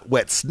hot,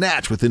 wet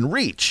snatch within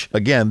reach.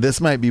 Again,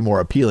 this might be more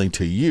appealing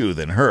to you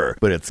than her,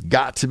 but it's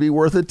got to be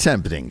worth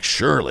attempting,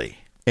 surely.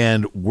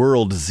 And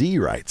World Z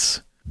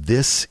writes,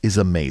 this is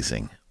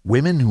amazing.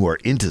 Women who are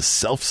into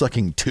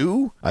self-sucking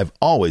too? I've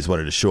always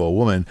wanted to show a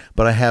woman,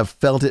 but I have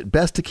felt it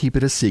best to keep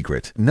it a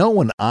secret. No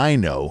one I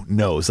know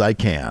knows I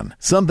can.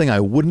 Something I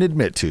wouldn't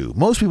admit to.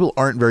 Most people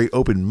aren't very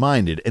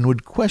open-minded and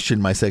would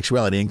question my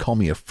sexuality and call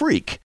me a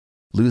freak,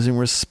 losing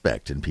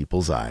respect in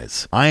people's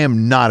eyes. I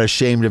am not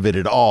ashamed of it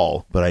at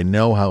all, but I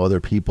know how other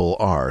people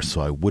are,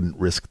 so I wouldn't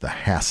risk the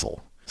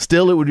hassle.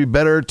 Still, it would be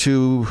better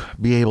to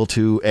be able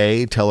to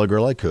A, tell a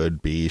girl I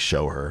could, B,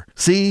 show her,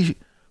 C,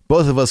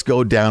 both of us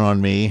go down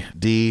on me,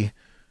 D,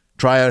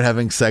 try out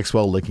having sex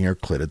while licking her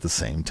clit at the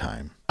same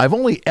time. I've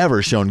only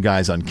ever shown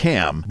guys on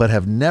cam, but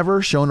have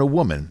never shown a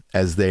woman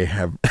as they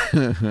have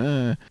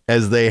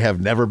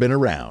never been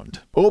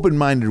around.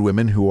 Open-minded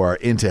women who are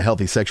into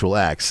healthy sexual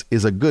acts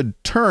is a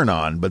good turn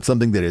on, but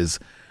something that is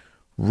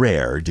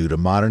rare due to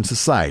modern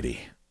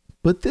society.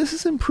 But this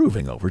is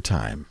improving over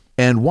time.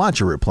 And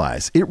Watcher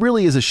replies, it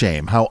really is a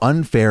shame how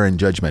unfair and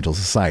judgmental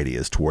society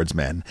is towards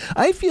men.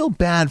 I feel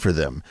bad for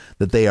them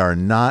that they are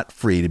not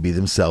free to be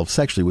themselves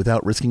sexually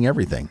without risking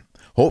everything.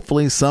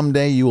 Hopefully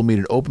someday you will meet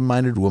an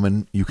open-minded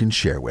woman you can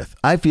share with.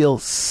 I feel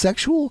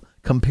sexual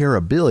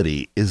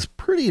comparability is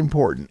pretty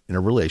important in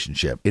a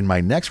relationship. In my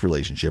next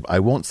relationship, I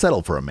won't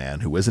settle for a man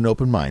who isn't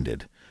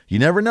open-minded. You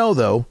never know,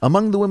 though.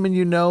 Among the women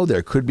you know,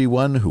 there could be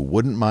one who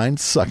wouldn't mind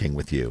sucking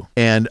with you.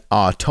 And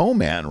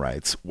Automan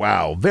writes,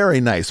 wow,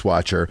 very nice,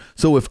 Watcher.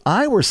 So if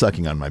I were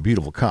sucking on my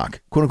beautiful cock,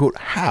 quote unquote,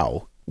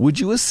 how would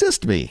you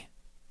assist me?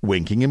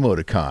 Winking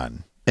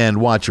emoticon. And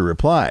Watcher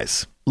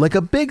replies, like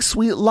a big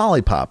sweet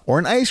lollipop or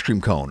an ice cream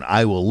cone,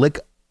 I will lick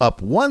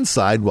up one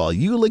side while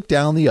you lick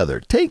down the other.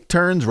 Take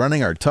turns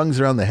running our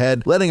tongues around the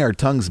head, letting our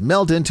tongues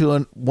melt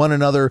into one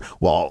another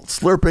while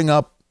slurping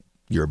up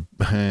your...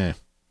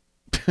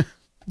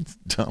 It's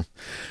dumb.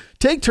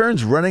 Take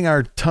turns running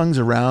our tongues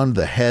around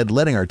the head,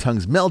 letting our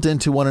tongues melt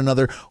into one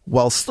another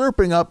while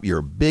slurping up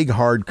your big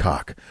hard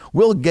cock.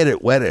 We'll get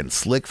it wet and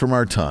slick from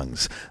our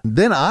tongues.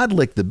 Then I'd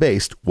lick the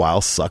base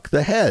while suck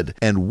the head.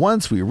 And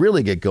once we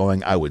really get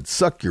going, I would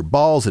suck your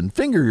balls and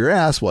finger your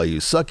ass while you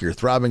suck your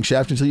throbbing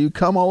shaft until you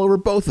come all over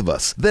both of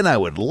us. Then I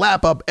would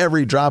lap up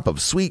every drop of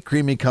sweet,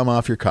 creamy cum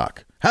off your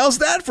cock. How's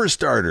that for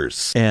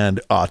starters? And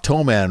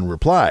Automan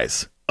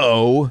replies,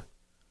 oh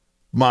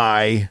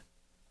my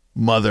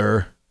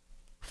mother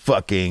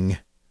fucking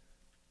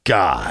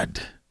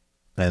God.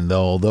 And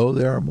although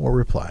there are more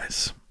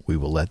replies, we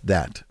will let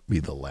that be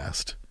the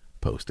last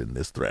post in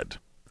this thread.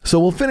 So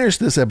we'll finish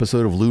this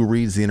episode of Lou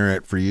Reads the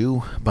Internet for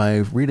you by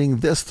reading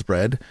this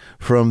thread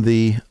from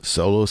the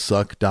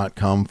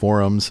solosuck.com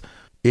forums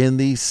in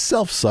the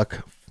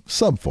Self-Suck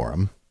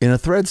subforum in a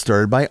thread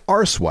started by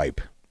Arswipe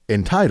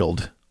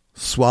entitled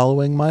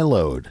Swallowing My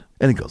Load.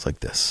 And it goes like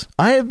this.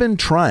 I have been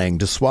trying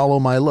to swallow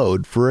my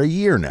load for a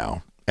year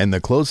now. And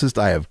the closest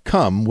I have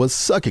come was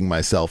sucking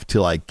myself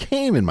till I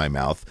came in my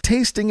mouth,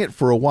 tasting it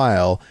for a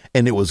while,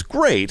 and it was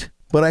great,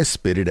 but I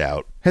spit it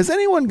out. Has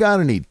anyone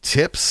got any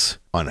tips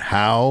on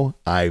how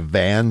I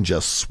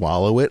just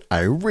swallow it?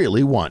 I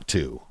really want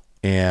to.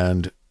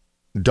 And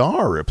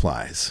Dar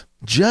replies,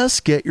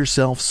 just get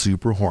yourself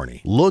super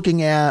horny,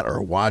 looking at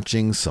or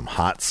watching some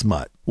hot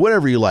smut,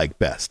 whatever you like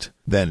best.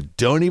 Then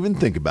don't even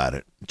think about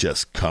it.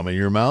 Just come in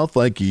your mouth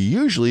like you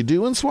usually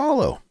do and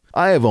swallow.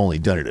 I have only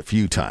done it a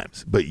few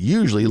times, but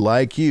usually,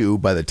 like you,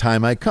 by the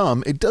time I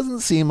come, it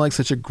doesn't seem like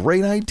such a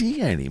great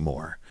idea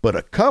anymore. But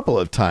a couple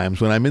of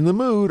times when I'm in the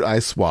mood, I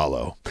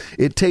swallow.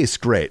 It tastes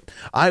great.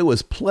 I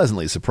was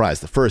pleasantly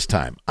surprised the first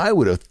time. I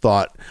would have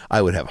thought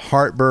I would have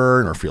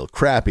heartburn or feel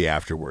crappy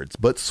afterwards,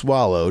 but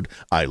swallowed.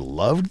 I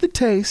loved the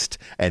taste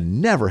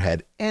and never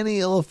had any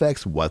ill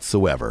effects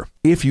whatsoever.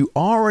 If you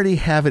already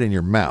have it in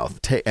your mouth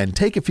and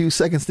take a few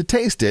seconds to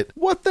taste it,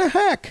 what the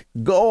heck?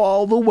 Go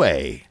all the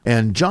way.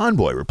 And John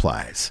Boy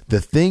replies, the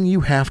thing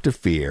you have to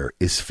fear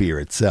is fear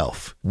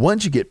itself.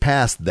 Once you get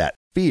past that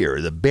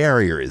fear, the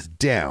barrier is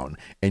down,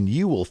 and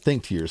you will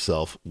think to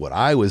yourself what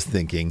I was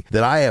thinking,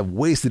 that I have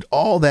wasted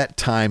all that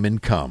time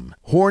and come.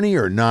 Horny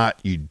or not,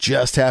 you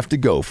just have to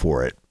go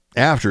for it.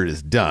 After it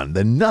is done,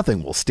 then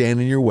nothing will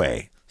stand in your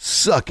way.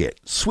 Suck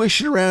it,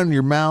 swish it around in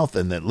your mouth,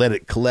 and then let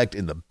it collect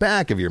in the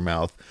back of your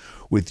mouth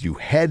with you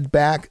head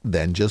back,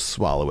 then just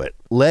swallow it.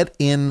 Let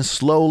in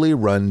slowly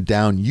run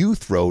down you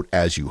throat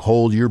as you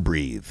hold your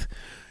breathe.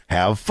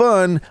 Have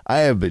fun. I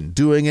have been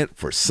doing it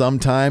for some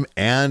time,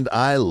 and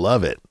I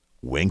love it.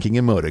 Winking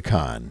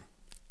emoticon.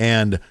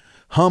 And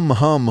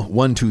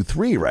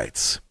Hum123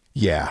 writes,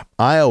 yeah,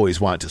 I always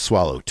want to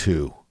swallow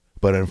too.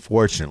 But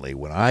unfortunately,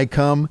 when I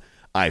come,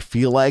 I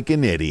feel like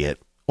an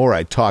idiot, or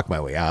I talk my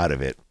way out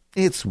of it.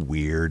 It's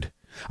weird.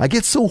 I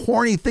get so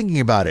horny thinking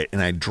about it,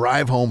 and I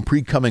drive home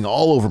pre-cumming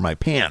all over my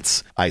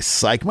pants. I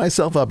psych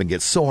myself up and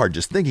get so hard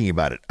just thinking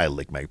about it. I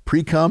lick my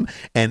pre-cum,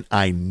 and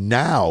I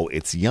know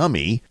it's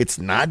yummy. It's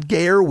not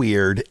gay or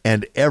weird,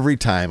 and every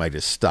time I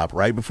just stop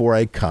right before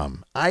I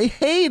come. I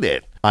hate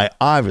it. I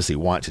obviously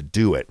want to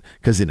do it,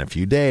 because in a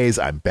few days,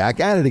 I'm back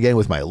at it again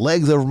with my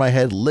legs over my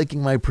head,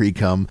 licking my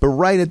pre-cum, but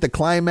right at the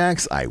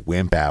climax, I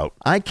wimp out.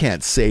 I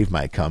can't save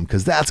my cum,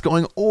 because that's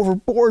going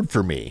overboard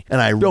for me, and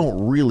I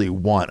don't really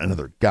want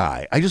another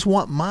guy. I just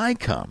want my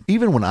cum.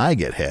 Even when I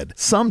get head,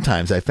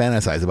 sometimes I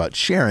fantasize about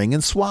sharing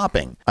and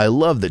swapping. I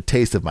love the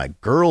taste of my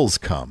girl's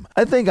cum.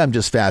 I think I'm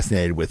just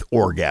fascinated with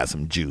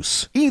orgasm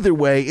juice. Either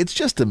way, it's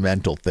just a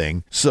mental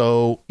thing,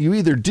 so you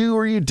either do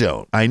or you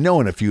don't. I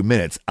know in a few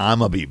minutes, I'm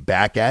gonna be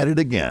back at it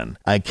again.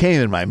 I came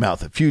in my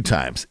mouth a few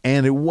times,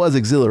 and it was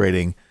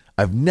exhilarating.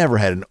 I've never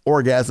had an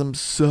orgasm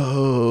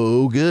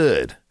so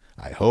good.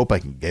 I hope I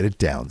can get it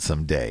down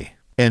someday.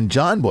 And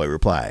John Boy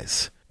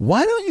replies,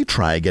 why don't you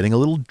try getting a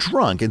little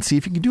drunk and see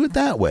if you can do it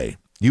that way?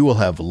 You will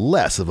have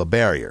less of a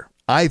barrier.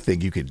 I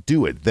think you could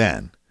do it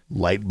then.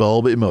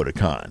 Lightbulb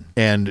emoticon.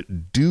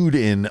 And Dude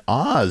in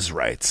Oz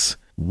writes,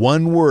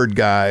 one word,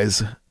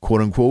 guys, quote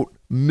unquote,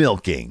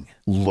 milking.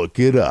 Look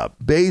it up.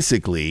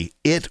 Basically,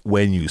 it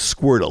when you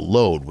squirt a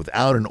load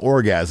without an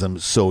orgasm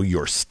so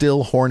you're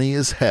still horny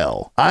as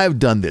hell. I've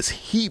done this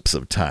heaps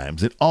of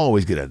times and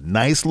always get a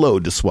nice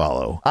load to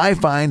swallow. I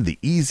find the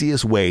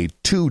easiest way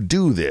to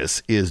do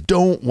this is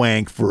don't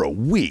wank for a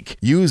week.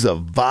 Use a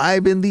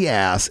vibe in the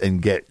ass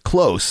and get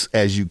close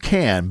as you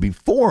can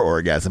before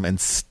orgasm and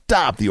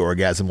stop. The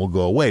orgasm will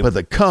go away, but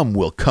the cum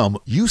will come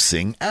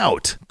using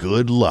out.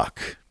 Good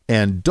luck.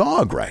 And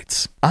Dog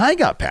writes, I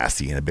got past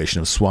the inhibition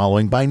of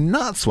swallowing by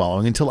not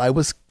swallowing until I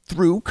was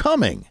through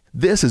coming.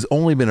 This has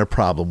only been a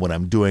problem when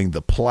I'm doing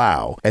the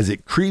plow, as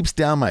it creeps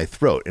down my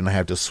throat and I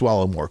have to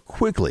swallow more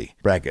quickly.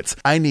 Brackets,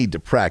 I need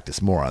to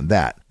practice more on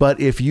that. But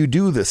if you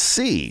do the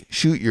C,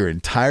 shoot your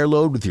entire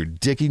load with your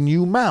dick in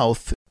your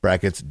mouth,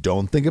 brackets,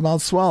 don't think about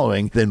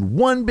swallowing, then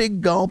one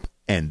big gulp,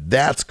 and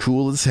that's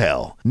cool as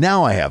hell.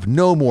 Now I have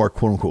no more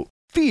quote-unquote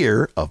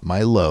fear of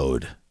my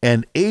load.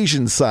 And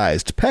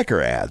Asian-sized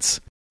pecker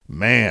adds,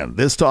 man,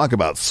 this talk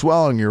about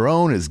swallowing your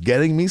own is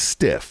getting me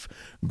stiff.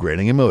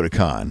 Grinning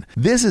emoticon.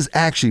 This is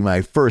actually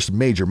my first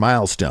major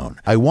milestone.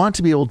 I want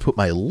to be able to put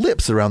my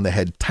lips around the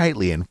head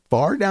tightly and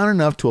far down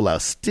enough to allow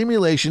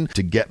stimulation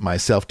to get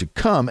myself to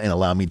come and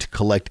allow me to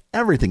collect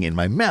everything in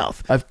my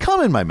mouth. I've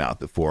come in my mouth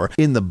before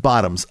in the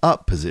bottoms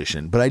up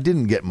position, but I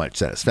didn't get much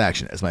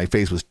satisfaction as my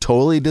face was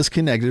totally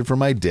disconnected from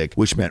my dick,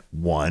 which meant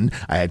 1,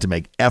 I had to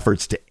make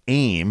efforts to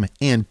aim,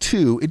 and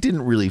 2, it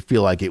didn't really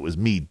feel like it was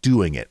me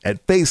doing it.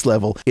 At face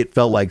level, it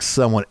felt like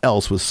someone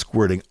else was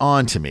squirting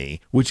onto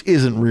me, which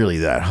isn't really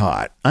that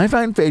hot. I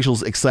find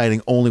facials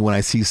exciting only when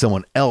I see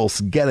someone else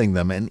getting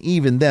them, and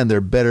even then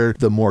they're better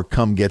the more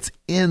cum gets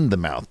in the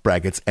mouth,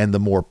 brackets, and the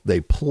more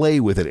they play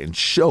with it and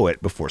show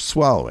it before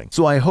swallowing.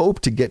 So I hope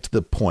to get to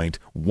the point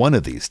one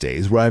of these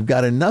days where I've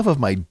got enough of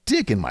my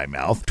dick in my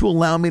mouth to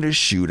allow me to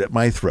shoot at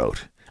my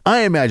throat.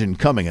 I imagine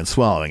coming and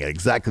swallowing at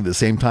exactly the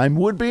same time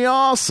would be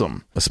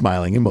awesome. A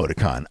smiling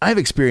emoticon. I've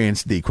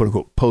experienced the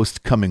quote-unquote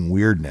post-coming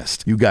weirdness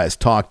you guys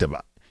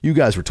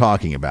were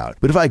talking about.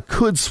 But if I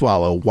could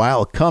swallow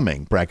while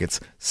coming,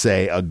 brackets,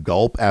 say a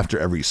gulp after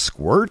every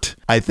squirt,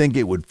 I think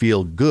it would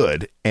feel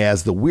good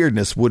as the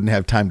weirdness wouldn't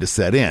have time to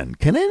set in.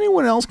 Can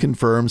anyone else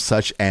confirm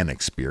such an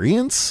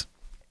experience?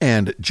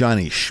 And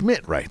Johnny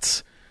Schmidt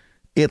writes,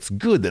 it's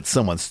good that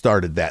someone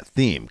started that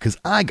theme because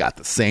I got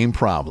the same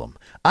problem.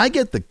 I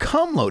get the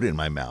cum load in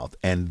my mouth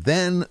and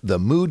then the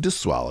mood to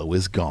swallow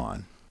is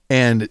gone.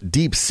 And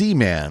Deep Sea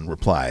Man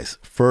replies,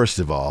 first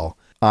of all,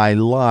 I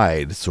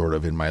lied sort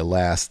of in my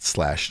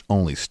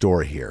last/only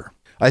story here.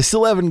 I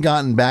still haven't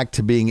gotten back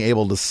to being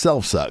able to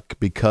self-suck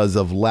because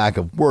of lack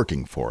of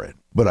working for it.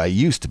 But I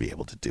used to be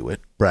able to do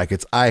it.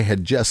 Brackets, I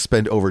had just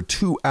spent over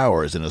 2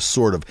 hours in a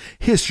sort of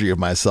history of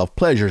my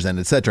self-pleasures and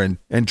etc.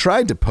 and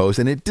tried to post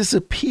and it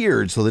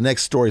disappeared. So the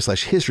next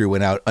story/history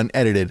went out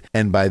unedited.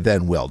 And by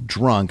then, well,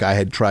 drunk, I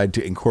had tried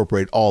to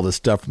incorporate all the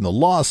stuff from the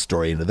Lost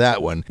story into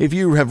that one. If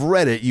you have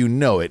read it, you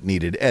know it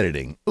needed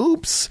editing.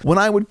 Oops. When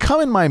I would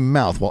come in my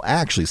mouth while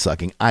actually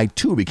sucking, I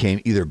too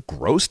became either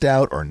grossed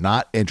out or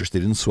not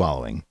interested in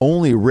swallowing.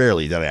 Only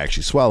rarely did I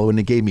actually swallow, and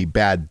it gave me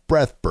bad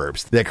breath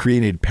burps that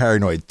created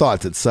paranoid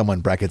thoughts that someone,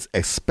 brackets,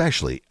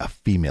 especially a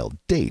female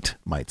date,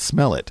 might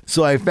smell it.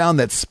 So I found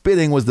that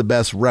spitting was the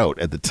best route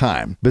at the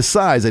time.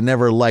 Besides, I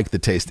never liked the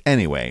taste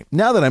anyway.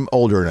 Now that I'm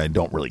older and I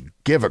don't really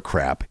give a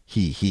crap,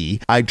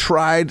 I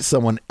tried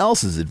someone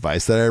else's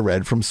advice that I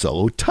read from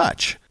Solo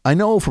Touch. I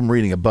know from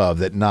reading above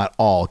that not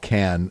all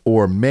can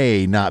or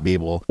may not be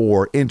able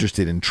or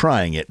interested in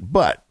trying it,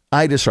 but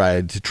I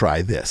decided to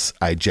try this.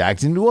 I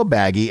jacked into a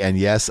baggie, and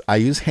yes, I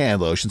use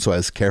hand lotion, so I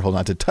was careful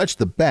not to touch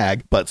the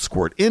bag, but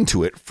squirt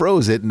into it,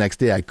 froze it. Next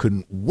day, I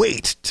couldn't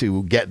wait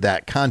to get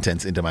that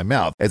contents into my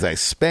mouth as I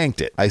spanked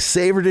it. I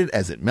savored it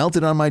as it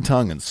melted on my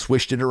tongue and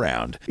swished it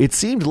around. It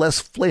seemed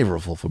less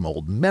flavorful from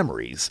old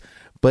memories,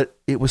 but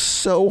it was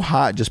so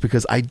hot just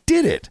because I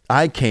did it.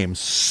 I came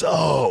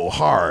so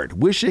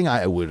hard, wishing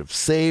I would have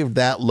saved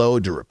that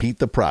load to repeat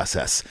the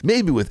process.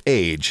 Maybe with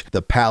age,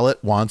 the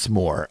palate wants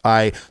more.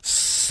 I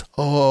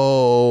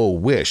so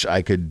wish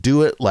I could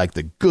do it like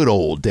the good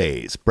old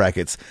days,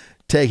 brackets,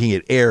 taking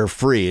it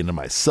air-free into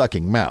my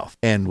sucking mouth,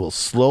 and we'll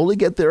slowly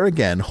get there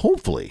again,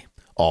 hopefully.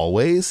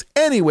 Always,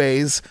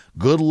 anyways,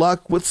 good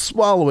luck with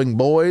swallowing,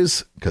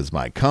 boys, because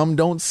my cum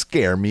don't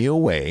scare me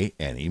away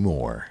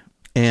anymore.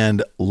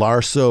 And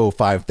Larso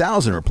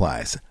 5000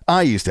 replies,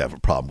 I used to have a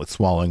problem with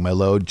swallowing my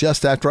load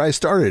just after I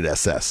started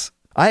SS.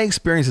 I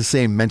experienced the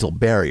same mental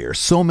barrier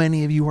so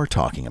many of you are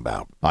talking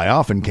about. I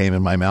often came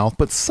in my mouth,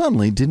 but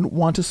suddenly didn't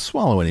want to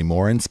swallow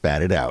anymore and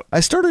spat it out. I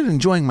started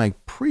enjoying my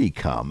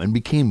pre-cum and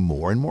became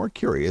more and more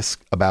curious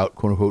about,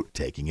 quote-unquote,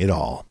 taking it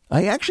all.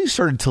 I actually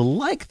started to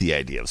like the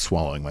idea of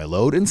swallowing my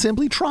load and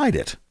simply tried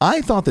it. I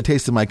thought the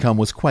taste of my cum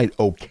was quite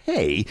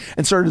okay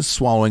and started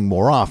swallowing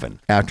more often.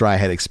 After I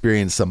had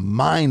experienced some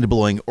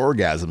mind-blowing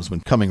orgasms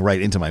when coming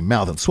right into my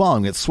mouth and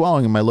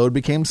swallowing my load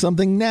became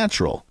something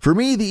natural. For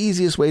me, the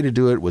easiest way to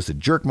do it was to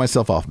jerk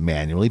myself off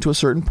manually to a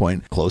certain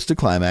point, close to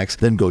climax,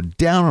 then go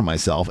down on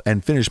myself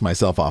and finish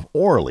myself off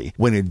orally.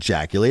 When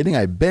ejaculating,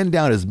 I bend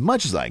down as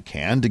much as I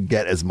can to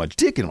get as much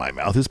dick in my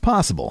mouth as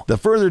possible. The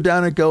further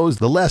down it goes,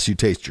 the less you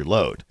taste your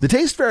load. The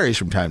taste varies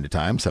from time to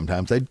time.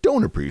 Sometimes I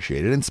don't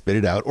appreciate it and spit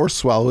it out or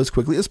swallow as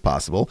quickly as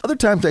possible. Other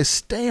times I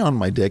stay on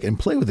my dick and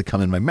play with the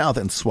cum in my mouth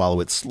and swallow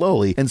it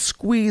slowly and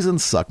squeeze and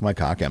suck my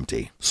cock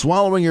empty.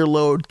 Swallowing your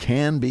load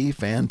can be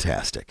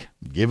fantastic.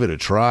 Give it a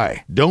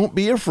try. Don't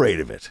be afraid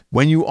of it.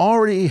 When you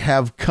already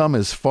have come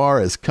as far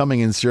as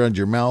coming inside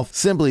your mouth,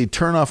 simply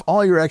turn off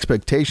all your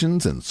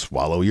expectations and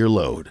swallow your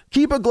load.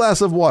 Keep a glass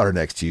of water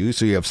next to you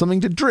so you have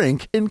something to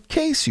drink in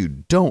case you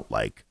don't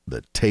like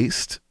the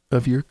taste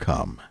of your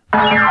cum.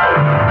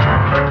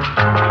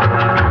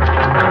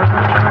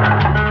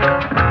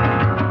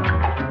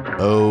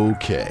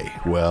 Okay,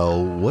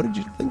 well, what did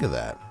you think of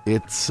that?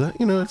 It's,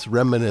 it's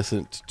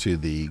reminiscent to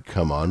the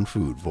Come On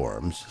Food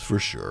forums, for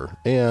sure,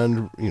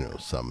 and,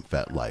 some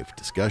Fat Life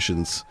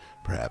discussions,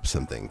 perhaps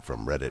something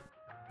from Reddit.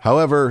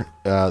 However,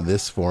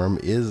 this forum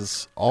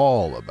is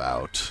all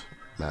about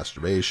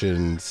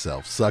masturbation,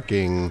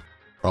 self-sucking,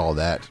 all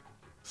that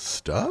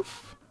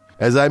stuff.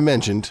 As I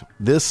mentioned,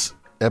 this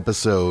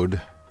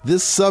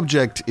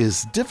subject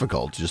is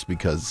difficult just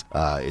because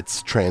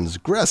it's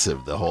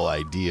transgressive. The whole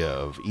idea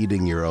of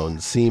eating your own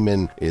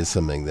semen is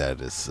something that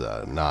is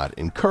not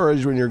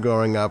encouraged when you're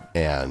growing up,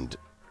 and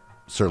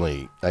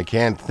certainly I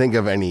can't think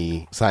of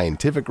any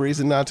scientific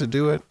reason not to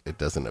do it. It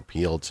doesn't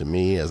appeal to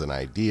me as an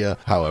idea.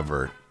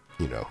 However,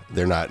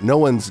 no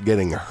one's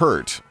getting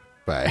hurt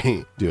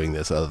by doing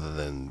this other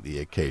than the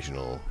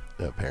occasional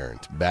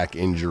apparent back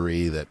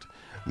injury that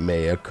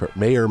may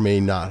or may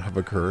not have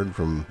occurred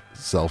from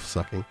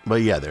self-sucking.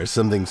 But yeah, there's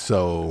something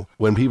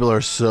when people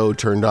are so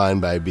turned on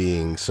by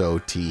being so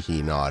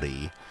tee-hee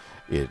naughty,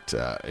 it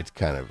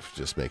kind of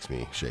just makes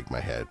me shake my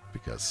head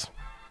because,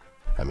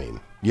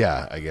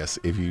 I guess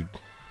if you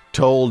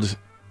told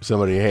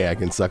somebody, hey, I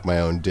can suck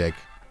my own dick,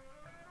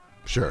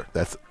 sure,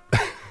 that's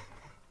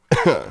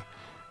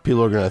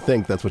people are going to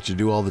think that's what you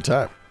do all the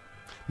time.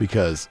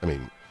 Because,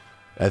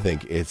 I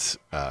think it's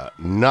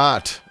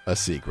not a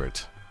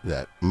secret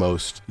that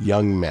most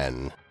young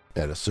men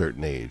at a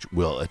certain age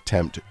will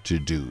attempt to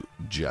do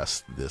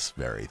just this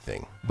very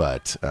thing.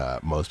 But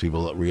most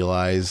people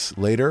realize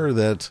later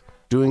that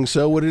doing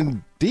so would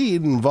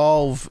indeed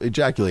involve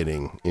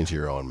ejaculating into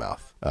your own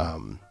mouth,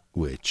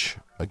 which,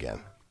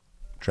 again,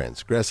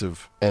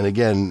 transgressive. And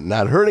again,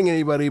 not hurting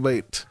anybody,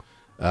 but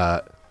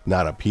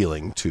not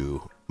appealing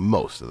to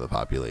most of the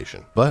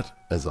population. But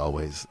as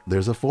always,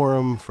 there's a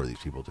forum for these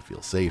people to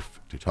feel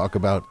safe to talk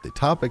about the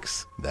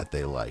topics that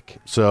they like.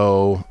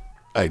 So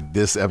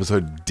this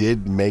episode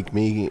did make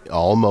me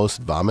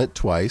almost vomit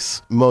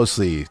twice.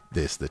 Mostly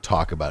the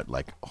talk about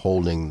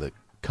holding the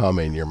cum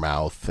in your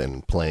mouth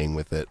and playing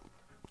with it.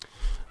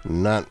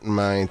 Not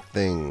my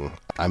thing.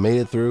 I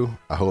made it through.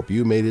 I hope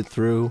you made it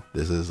through.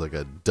 This is like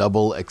a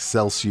double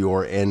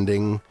Excelsior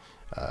ending.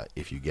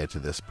 If you get to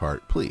this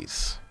part,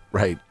 please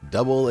Right,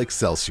 double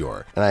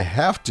Excelsior. And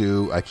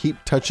I keep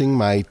touching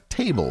my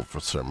table for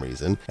some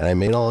reason, and I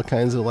made all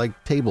kinds of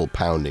table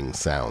pounding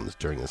sounds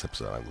during this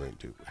episode. I'm going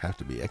to have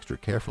to be extra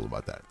careful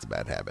about that. It's a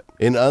bad habit.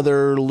 In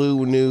other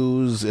Lou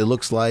news, it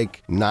looks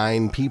like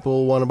 9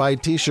 people want to buy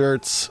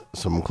t-shirts,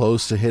 so I'm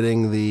close to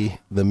hitting the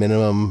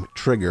minimum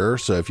trigger.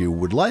 So if you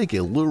would like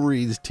a Lou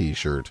Reed's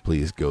t-shirt,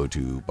 please go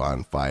to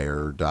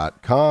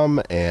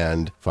bonfire.com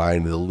and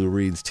find the Lou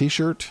Reed's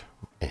t-shirt.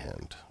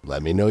 And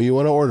let me know you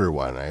want to order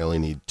one. I only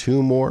need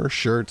 2 more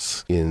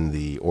shirts in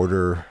the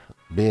order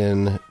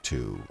bin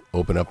to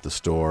open up the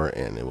store,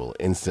 and it will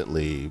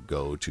instantly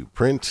go to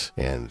print,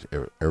 and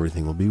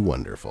everything will be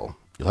wonderful.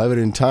 You'll have it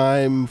in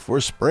time for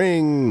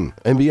spring.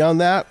 And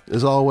beyond that,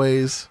 as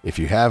always, if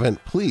you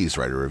haven't, please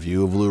write a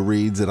review of Lou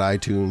Reads at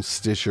iTunes,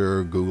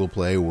 Stitcher, Google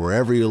Play,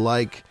 wherever you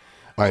like.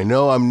 I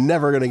know I'm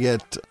never going to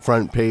get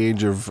front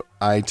page of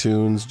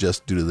iTunes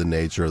just due to the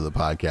nature of the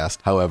podcast.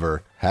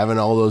 However, having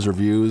all those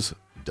reviews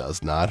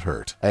does not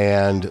hurt.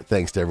 And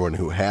thanks to everyone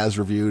who has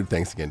reviewed.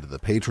 Thanks again to the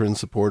Patreon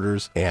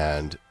supporters.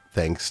 And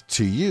thanks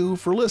to you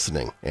for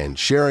listening and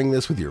sharing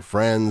this with your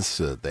friends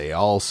so that they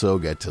also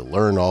get to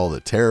learn all the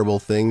terrible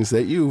things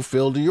that you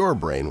filled your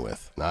brain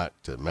with, not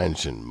to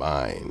mention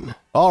mine.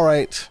 All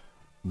right,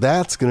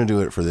 that's going to do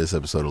it for this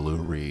episode of Lou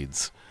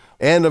Reads.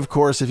 And of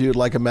course, if you would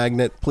like a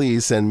magnet,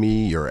 please send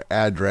me your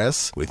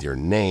address with your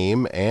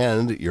name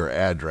and your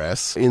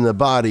address in the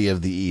body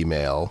of the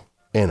email,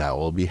 and I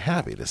will be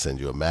happy to send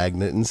you a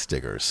magnet and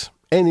stickers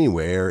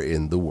anywhere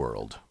in the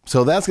world.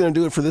 So that's going to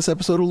do it for this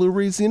episode of Lou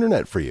Reads the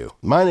Internet for you.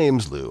 My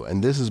name's Lou,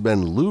 and this has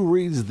been Lou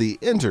Reads the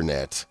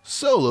Internet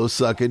Solo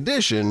Suck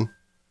Edition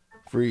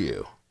for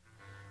you.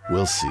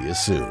 We'll see you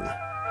soon.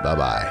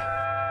 Bye-bye.